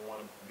don't ever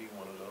want to be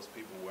one of those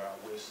people where I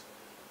wish,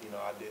 you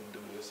know, I didn't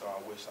do this, or I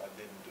wish I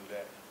didn't do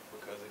that,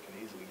 because it can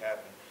easily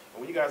happen.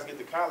 And when you guys get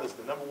to college,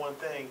 the number one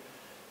thing,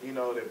 you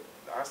know, that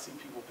I see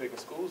people picking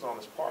schools on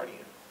is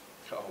partying.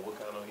 Oh, what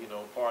kind of, you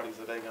know, parties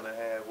are they going to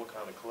have? What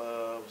kind of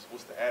clubs?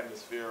 What's the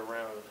atmosphere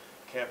around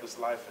campus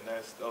life? And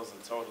those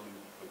are totally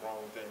the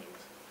wrong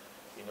things,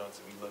 you know,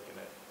 to be looking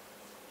at.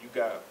 You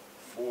got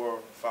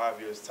 4 or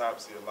 5 years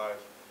tops of your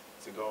life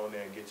to go in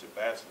there and get your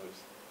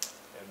bachelor's.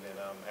 And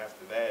then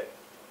after that,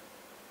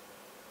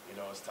 you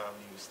know, it's time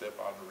for you to step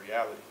out into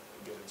reality and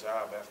get a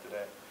job after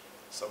that.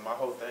 So my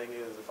whole thing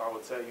is, if I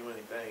would tell you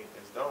anything,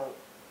 is don't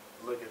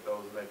look at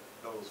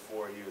those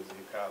 4 years of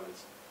your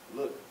college.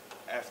 Look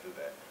after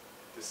that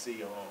to see,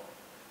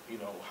 you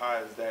know, how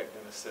is that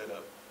going to set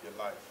up your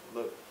life.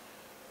 Look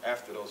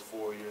after those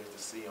 4 years to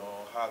see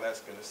how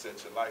that's going to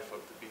set your life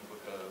up to be,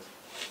 because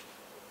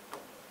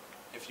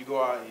if you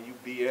go out and you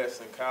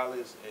BS in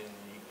college and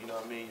you know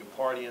what I mean, you're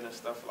partying and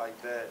stuff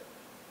like that,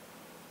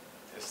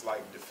 it's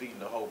like defeating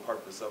the whole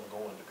purpose of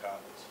going to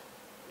college.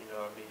 You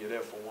know what I mean? You're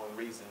there for one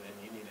reason, and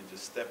you need to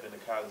just step into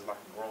college like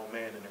a grown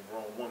man and a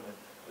grown woman,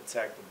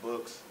 attack the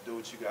books, do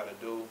what you got to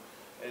do,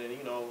 and then,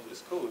 you know,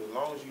 it's cool. As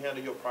long as you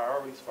handle your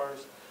priorities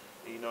first,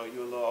 you know,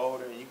 you're a little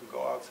older and you can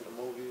go out to the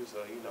movies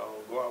or, you know,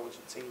 go out with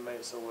your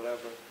teammates or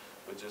whatever,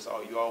 but just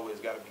you always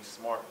got to be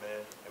smart,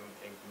 man,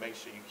 and make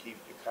sure you keep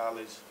your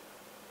college,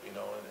 you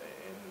know,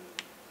 and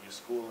your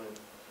schooling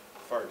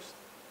first.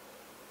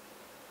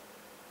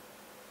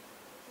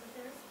 Was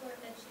there a sport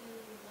that you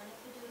wanted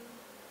to do?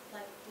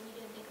 Like, when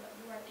you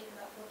weren't thinking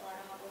about football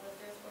at all, but was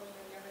there a sport when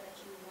you were younger that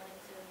you wanted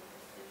to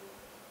pursue?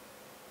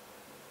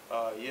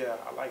 Yeah,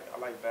 I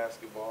like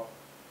basketball.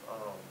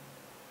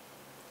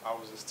 I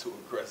was just too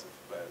aggressive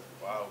for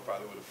basketball. I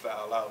probably would have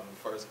fouled out in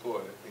the first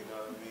quarter, you know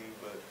what I mean?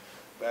 But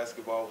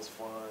basketball was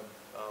fun.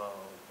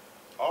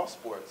 All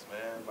sports,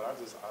 man. But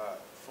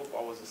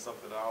football was just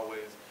something I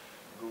always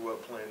grew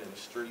up playing in the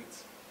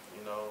streets,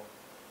 you know.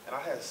 And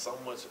I had so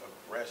much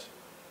aggression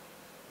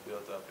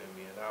built up in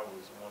me, and that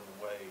was one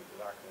way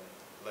that I could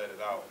let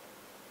it out,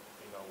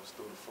 you know, was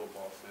through the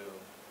football field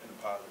in a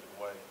positive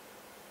way.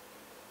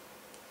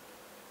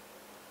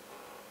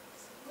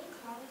 What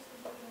college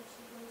did you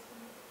actually go to?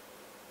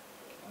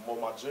 Well,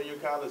 my junior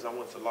college, I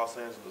went to Los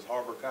Angeles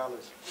Harbor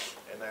College,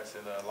 and that's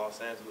in Los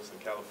Angeles in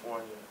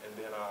California. And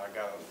then I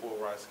got a full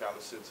ride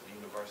scholarship to the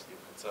University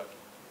of Kentucky.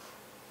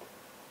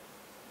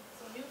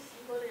 So you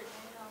go there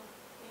now,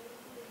 and you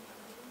play for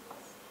the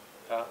Business?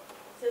 Huh?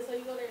 So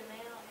you go there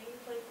now and you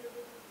play for the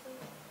Business too?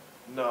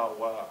 No,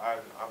 well, I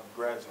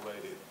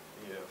graduated, you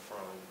Yeah,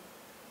 from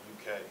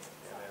UK.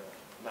 And then,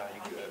 nah,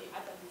 you good.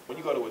 I thought When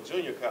you go to a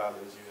junior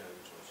college,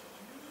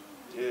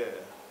 yeah,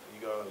 you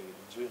go to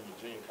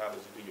junior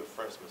college, you do your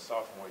freshman,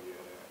 sophomore year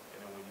there.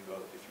 And then when you go,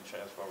 if you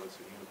transfer over to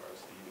the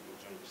university, you do your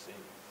junior,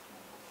 senior.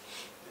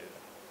 Yeah.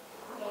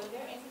 So is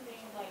there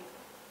anything like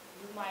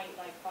you might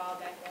like fall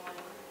back on?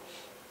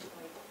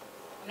 Like,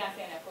 I'm not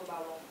saying that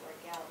football won't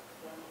work out,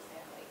 but I'm just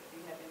saying like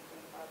do you have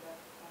anything fall back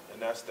on? And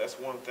that's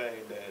one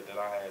thing that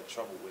I had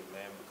trouble with,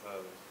 man,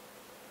 because,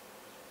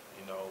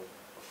 you know,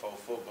 before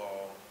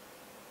football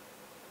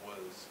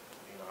was,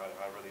 you know,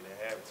 I really didn't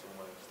have too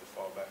much to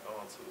fall back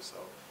onto. So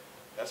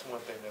that's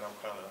one thing that I'm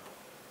kind of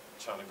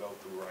trying to go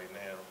through right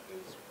now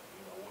is,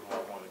 you know, what do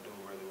I want to do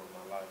really with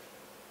my life?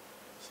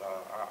 So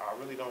I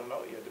really don't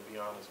know yet, to be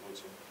honest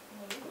with you.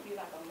 You could be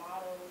like a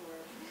model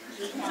or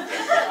do something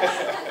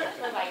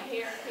for like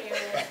hair care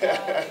and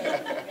stuff. You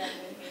got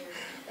good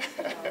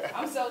hair.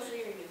 I'm so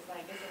serious.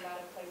 Like there's a lot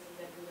of places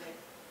that do like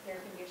hair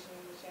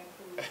conditioning,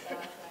 shampoo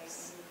stuff. Like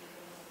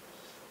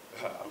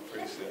I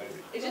appreciate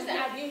it. it's just an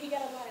idea. He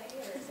got a lot of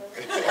hair, so.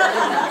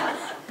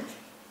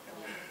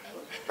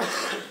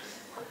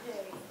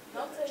 Okay,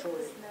 don't take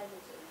this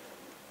negative.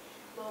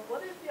 But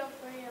what if your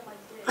friend like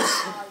didn't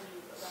call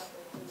you about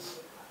the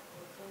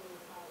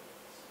junior college?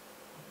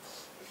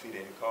 If he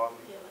didn't call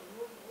me, Yeah, like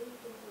what do you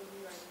think he'll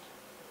be right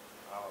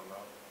now? I don't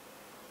know.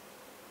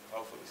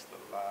 Hopefully he's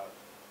still alive.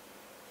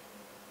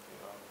 You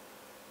know,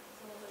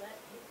 So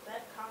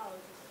that call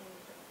just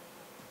changed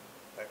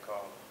everything. that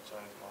call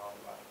changed my whole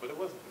life. But it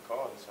wasn't the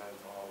call that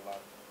changed my whole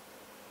life.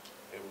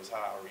 It was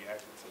how I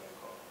reacted to that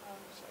call.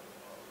 It changed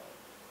my whole life.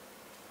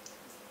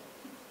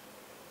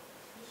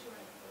 You should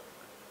write a book.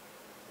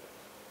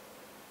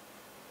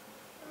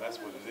 And that's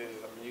what it is.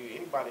 I mean,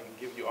 anybody can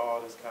give you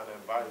all this kind of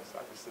advice.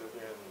 I can sit up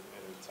here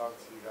and talk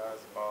to you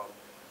guys about,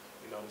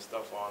 you know, this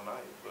stuff all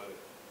night. But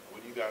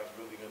what are you guys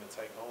really going to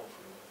take home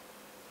from it?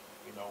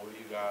 You know, what are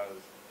you guys,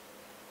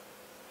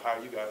 how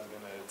are you guys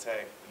going to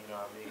attack, you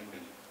know what I mean,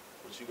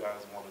 what you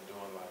guys want to do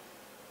in life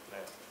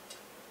now?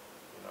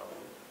 You know,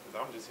 because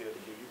I'm just here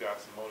to give you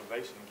guys some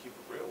motivation and keep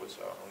it real with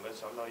y'all and let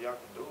y'all know y'all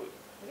can do it.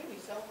 It'd be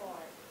so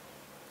hard.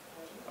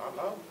 I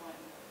know.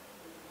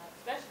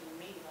 Especially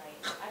me,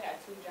 like, I got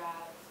 2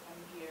 jobs,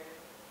 I'm here,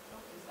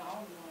 it's the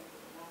only one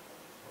doing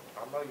nothing.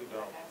 I know you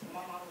don't.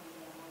 My mom was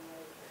doing my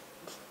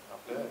nerves. I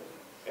bet.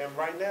 And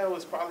right now,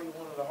 it's probably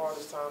one of the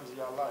hardest times of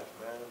y'all life,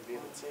 man. Being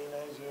a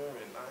teenager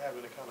and not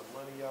having the kind of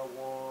money y'all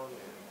want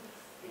and,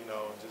 you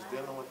know, just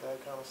dealing with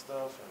that kind of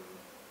stuff and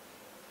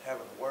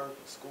having to work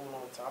and school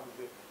on top of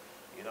it.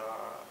 You know,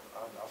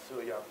 I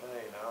feel y'all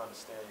pain. I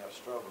understand y'all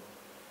struggle.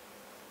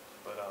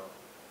 But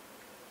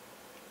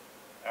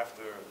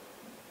after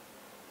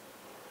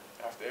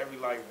every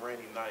like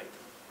rainy night,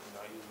 you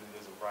know, usually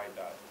there's a bright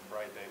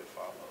day that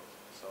follows.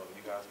 So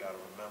you guys got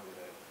to remember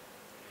that,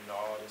 you know,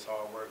 all this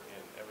hard work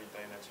and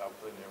everything that y'all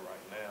putting in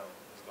right now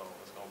is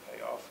gonna pay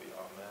off for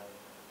y'all, man.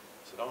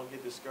 So don't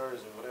get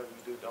discouraged, and whatever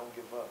you do, don't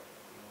give up.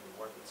 You know, you're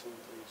working 2,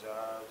 3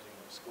 jobs. You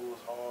know,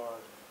 school's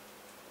hard.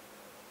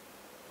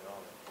 You know,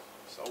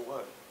 so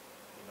what?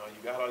 You know,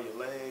 you got all your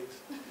legs.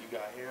 You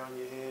got hair on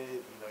your head.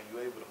 You know,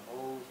 you able to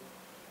move.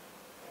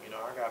 You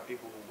know, I got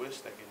people who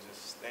wish they could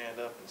just stand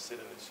up and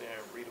sit in a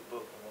chair and read a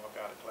book and walk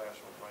out of the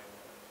classroom right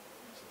now.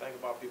 So think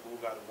about people who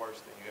got it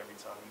worse than you every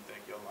time you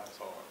think your life's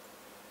hard.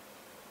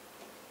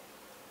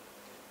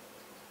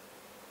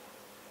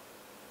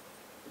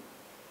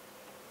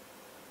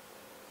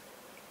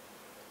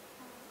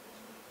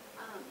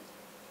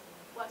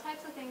 What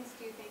types of things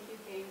do you think you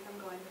gained from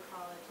going to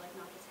college, like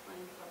not just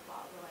playing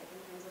football, but like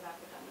in terms of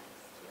academics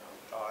too?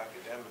 Oh,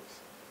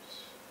 academics.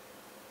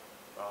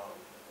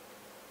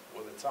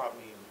 Well, it taught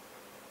me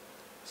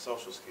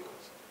social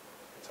skills.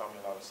 It taught me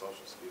a lot of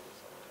social skills.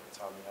 It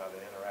taught me how to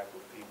interact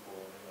with people,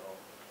 you know,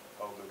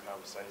 hold good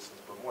conversations.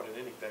 But more than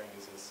anything,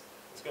 it's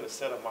going to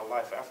set up my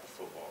life after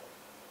football.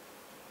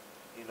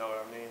 You know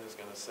what I mean? It's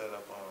going to set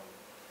up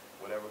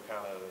whatever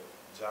kind of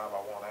job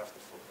I want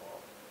after football.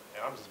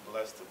 And I'm just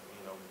blessed to,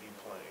 you know, be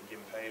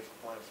getting paid for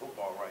playing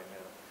football right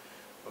now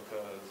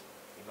because,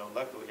 you know,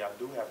 luckily I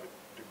do have a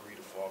degree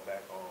to fall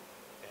back on,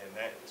 and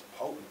that is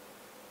potent.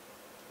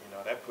 You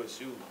know, that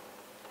puts you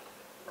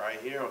right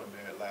here on the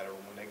merit ladder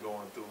when they're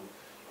going through,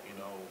 you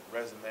know,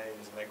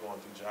 resumes and they're going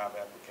through job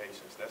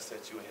applications. That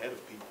sets you ahead of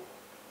people.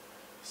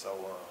 So,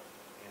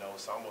 you know,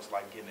 it's almost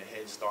like getting a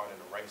head start in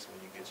a race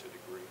when you get your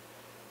degree.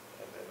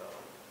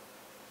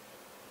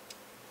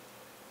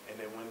 And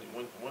then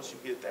once you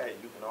get that,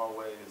 you can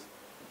always,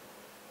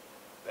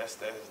 that's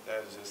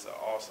just an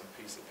awesome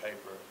piece of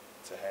paper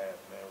to have,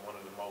 man. One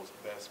of the most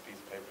best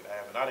piece of paper to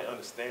have. And I didn't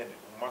understand it.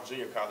 My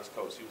junior college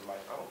coach, he was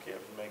like, I don't care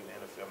if you make the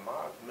NFL.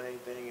 My main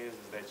thing is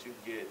that you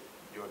get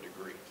your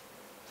degree.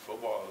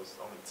 Football is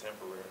only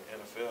temporary.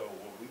 NFL,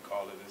 what we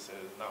call it, is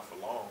not for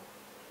long.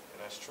 And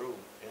that's true.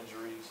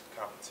 Injuries,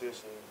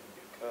 competition, you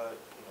get cut,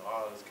 you know,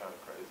 all this kind of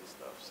crazy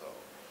stuff. So,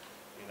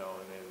 you know,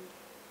 and then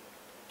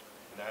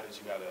now that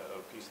you got a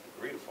piece of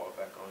degree to fall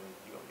back on,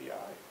 you're going to be all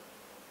right.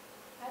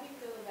 How do you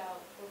feel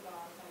about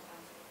football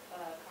sometimes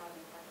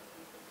causing practice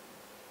injuries?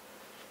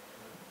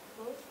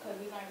 Cool. Because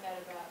we learned that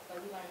in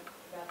like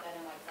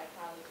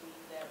psychology,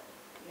 that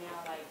now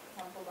like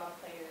some football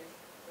players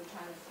were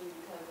trying to sue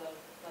because of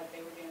like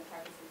they were getting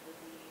Parkinson's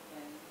disease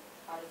and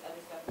all this other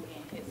stuff and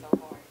getting hit so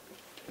hard.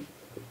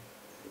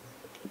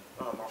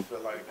 I feel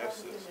like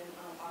that's just, Parkinson's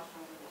and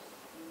Alzheimer's.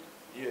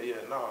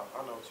 yeah, no,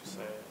 I know what you're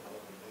saying.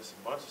 There's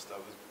a bunch of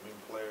stuff. There's been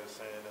players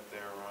saying that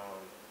they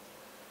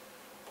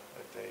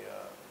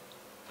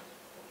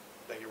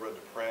get real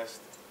depressed,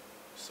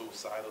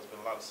 suicidal. There's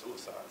been a lot of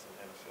suicides in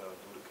the NFL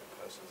due to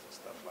concussions and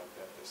stuff like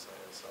that, they're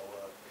saying. So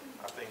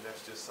I think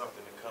that's just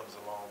something that comes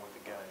along with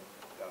the game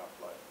that I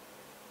play.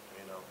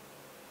 You know,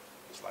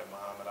 just like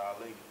Muhammad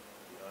Ali.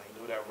 You know, he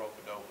knew that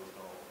rope-a-dope was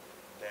going to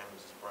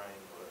damage his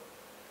brain, but,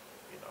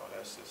 you know,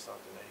 that's just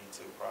something that he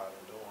took pride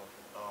in doing.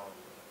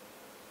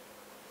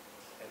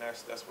 And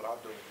that's what I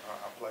do.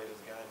 I play this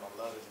game. I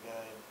love this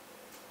game.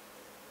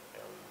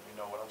 And, you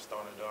know, what I'm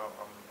starting to do, I'm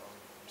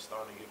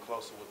starting to get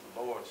closer with the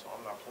Lord, so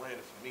I'm not playing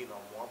it for me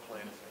no more. I'm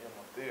playing it for him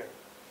up there,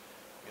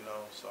 you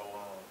know. So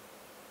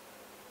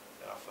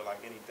and I feel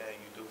like anything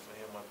you do for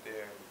him up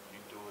there, you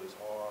do it as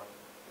hard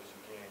as you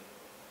can,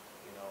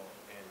 you know,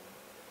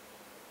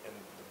 and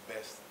the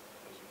best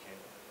as you can.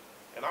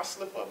 And I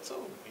slip up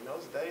too, you know.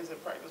 There's days in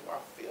practice where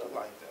I feel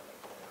like that,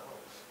 like, man,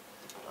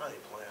 I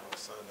ain't playing on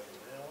Sundays,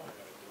 man. What I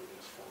gotta do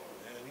this for,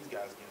 man? These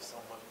guys get so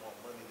much more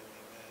money than me,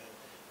 man.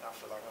 And I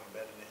feel like I'm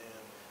better than him.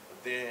 But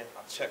then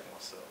I check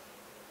myself.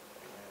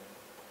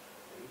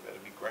 You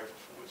better be grateful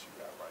for what you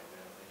got right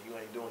now. And you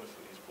ain't doing it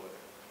for these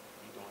players.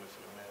 You're doing it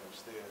for the man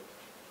upstairs,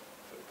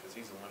 because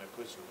he's the one that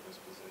puts you in this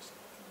position.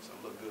 So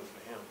look good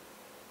for him.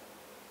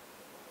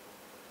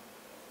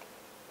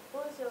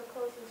 Who is your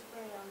closest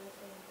friend on the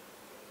team?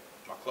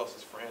 My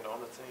closest friend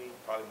on the team,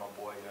 probably my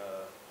boy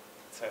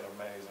Taylor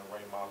Mays and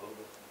Ray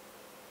Maluga.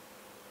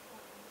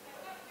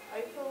 Are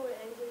you cool with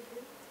AJ?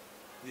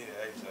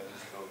 Yeah, AJ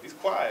is cool. He's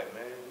quiet,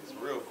 man. He's a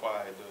real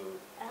quiet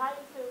dude. And how do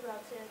you feel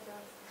about Chad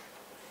Johnson?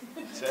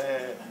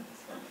 Chad,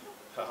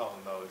 I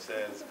don't know.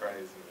 Chad's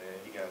crazy, man.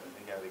 He got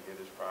to get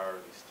his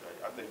priorities straight.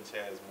 I think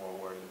Chad's more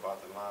worried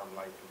about the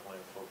limelight than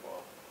playing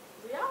football.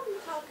 Do y'all be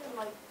talking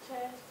like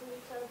trash to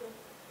each other,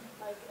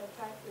 like in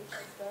practice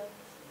and stuff?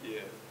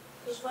 Yeah.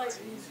 It's like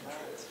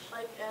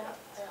at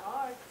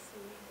ours,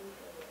 we do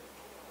that.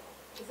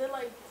 Is it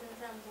like 10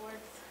 times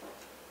worse?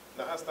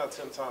 No, that's not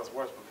 10 times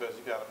worse, because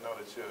you got to know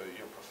that you're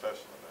a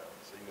professional now.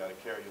 So you got to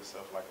carry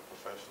yourself like a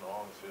professional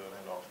on the field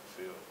and off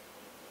the field.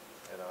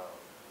 And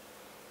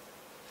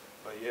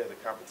but yeah, the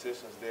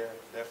competition's there,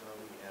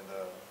 definitely, and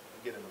we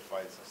get into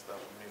fights and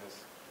stuff. I mean, it's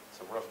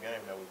a rough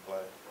game that we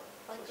play,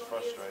 so Like it's on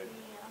frustrating.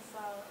 ESPN, I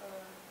saw,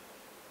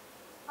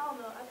 I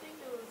don't know, I think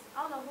it was,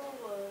 I don't know who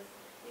it was,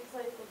 he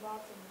played for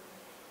Baltimore.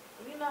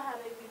 And you know how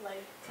they be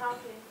like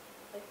talking,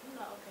 like, you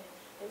know, okay,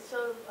 they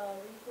showed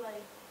replay,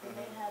 and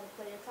they had a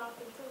player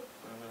talking too.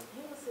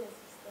 He was saying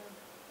some stuff.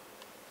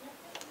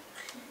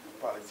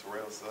 Probably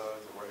Terrell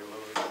Suggs or Ray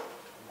Lewis.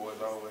 Boys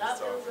always Not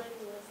talking. Ray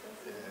Lewis,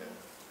 that's his Yeah. name.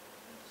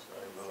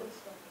 Ray Lewis.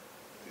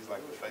 He's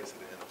like the face of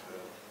the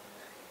NFL.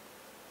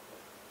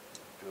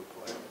 Good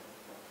player.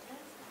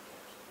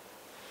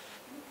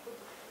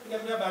 We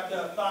have about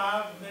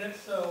 5 minutes,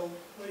 so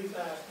please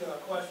ask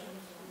questions.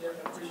 We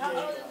definitely How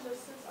old appreciate is your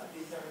sister?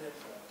 these minutes.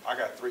 I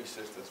got 3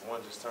 sisters. One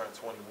just turned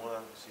 21.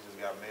 She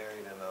just got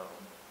married, and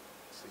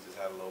she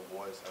just had a little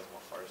boy. So that's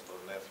my first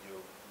little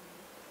nephew.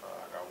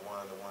 I got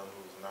the one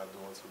who's not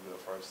doing too good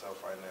for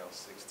herself right now,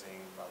 16,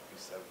 about to be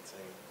 17.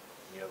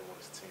 And the other one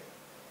is 10.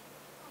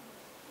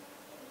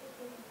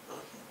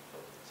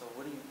 So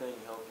what do you think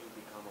helped you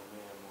become a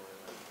man more?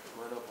 Like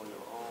growing up on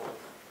your own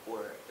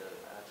or the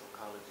actual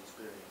college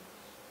experience?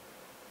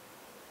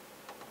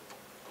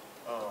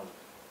 I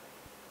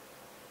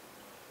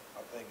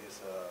think it's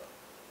a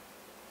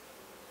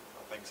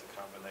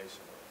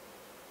combination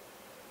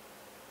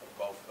of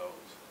both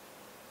those.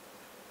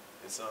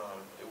 It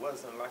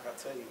wasn't, like I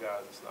tell you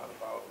guys, it's not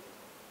about,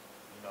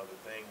 you know, the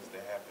things that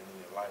happen in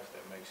your life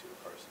that makes you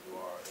the person you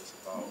are. It's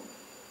about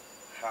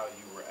how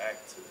you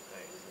react to the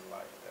things in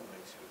life that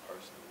makes you the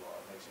person you are,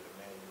 makes you the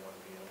man you want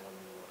to be and the woman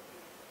you want to be.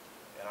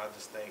 And I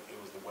just think it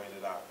was the way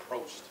that I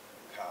approached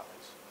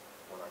college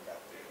when I got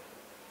there.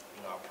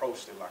 You know, I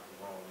approached it like a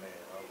grown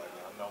man. I was like,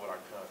 I know what I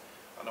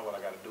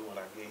got to do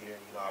when I get here.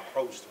 You know, I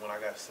approached when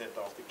I got sent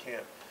off to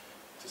camp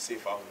to see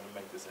if I was going to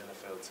make this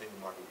NFL team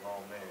like a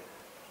grown man,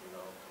 you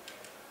know.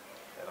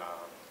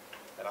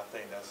 And I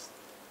think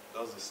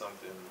those are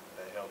something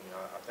that helped me.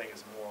 I think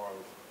it's more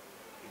of,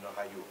 you know,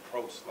 how you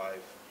approach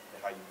life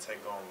and how you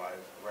take on life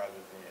rather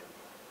than,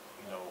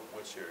 you know,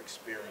 what you're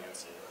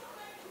experiencing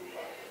through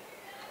life.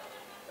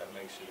 That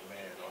makes you the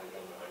man or the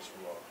woman that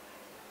you are.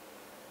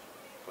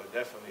 But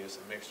definitely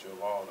it's a mixture of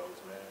all those,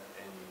 man.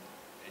 And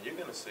you're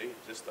going to see,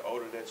 just the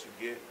older that you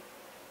get,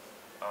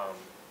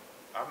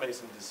 I made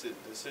some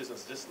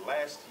decisions just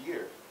last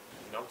year.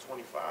 You know, I'm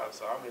 25,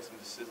 so I made some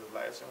decisions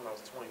last year when I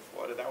was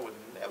 24 that I would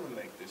never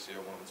make this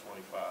year when I'm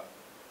 25.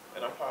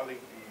 And I'm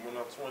probably, when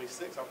I'm 26,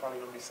 I'm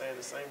probably going to be saying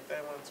the same thing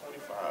when I'm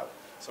 25.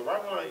 So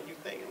right when you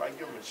think like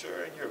you're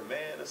mature and you're a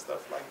man and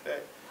stuff like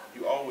that,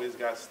 you always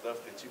got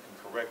stuff that you can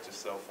correct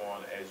yourself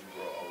on as you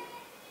grow older.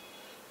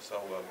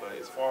 So, but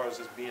as far as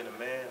just being a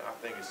man, I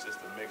think it's just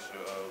a mixture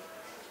of,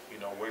 you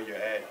know, where you're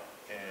at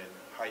and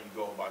how you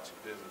go about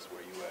your business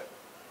where you at.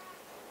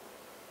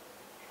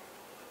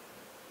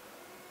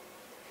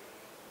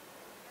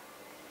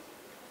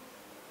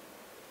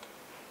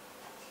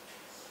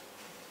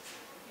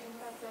 I think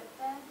that's it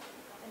then.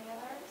 Any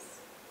others?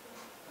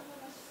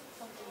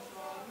 Something's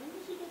wrong. When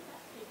did you get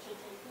that picture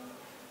taken?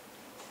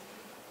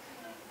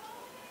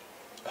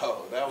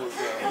 Oh, that was,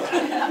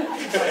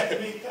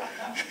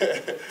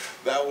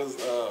 that was,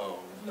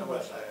 No,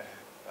 what's that?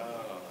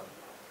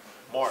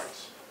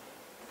 March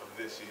of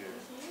this year.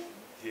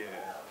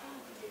 Yeah.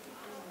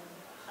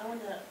 I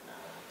wonder, no.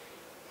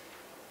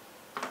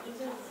 It's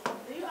just,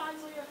 do you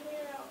always wear your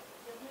hair out?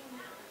 Your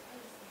hair?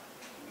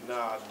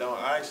 Nah, I don't.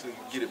 I actually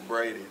get it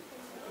braided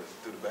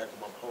through the back of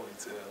my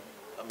ponytail.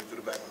 I mean,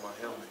 through the back of my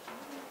helmet.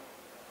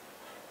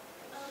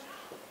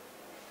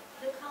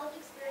 The college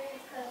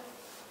experience, because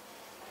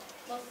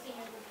most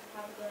seniors would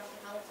probably go off to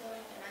college soon,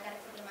 and I got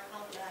accepted in my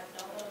college, but I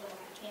don't go on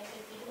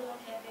campus. Did you live on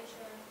campus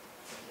or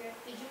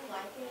did you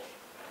like it?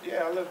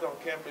 Yeah, I lived on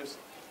campus.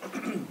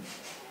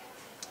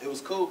 It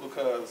was cool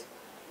because,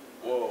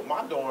 well,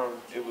 my dorm,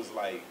 it was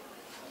like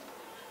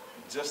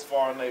just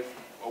far enough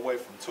away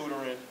from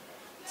tutoring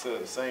to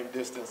the same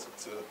distance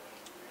to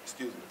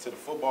the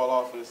football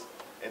office,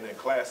 and then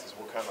classes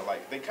were kind of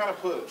like, they kind of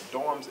put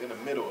dorms in the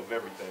middle of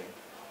everything.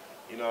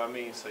 You know what I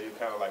mean? So you're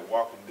kind of like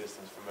walking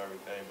distance from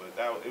everything, but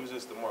it was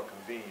just the more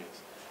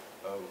convenience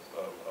of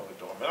a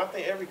dorm. And I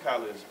think every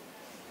college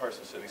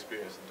person should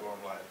experience a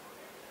dorm life.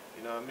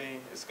 You know what I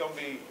mean? It's gonna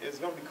be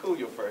cool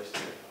your first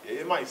year.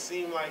 It might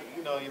seem like,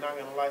 you know, you're not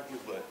gonna like it,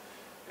 but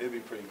it'd be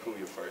pretty cool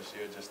your first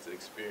year just to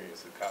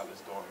experience a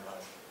college dorm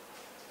life.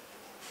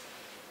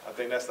 I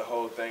think that's the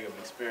whole thing of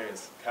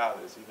experience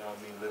college, you know what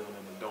I mean, living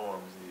in the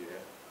dorms, yeah.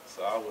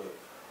 So I would,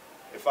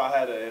 if I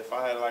had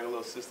like a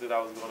little sister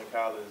that was going to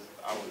college,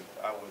 I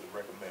would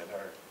recommend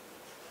her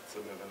to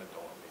live in a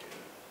dorm, yeah.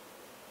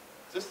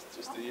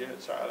 Just a year to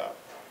try it out.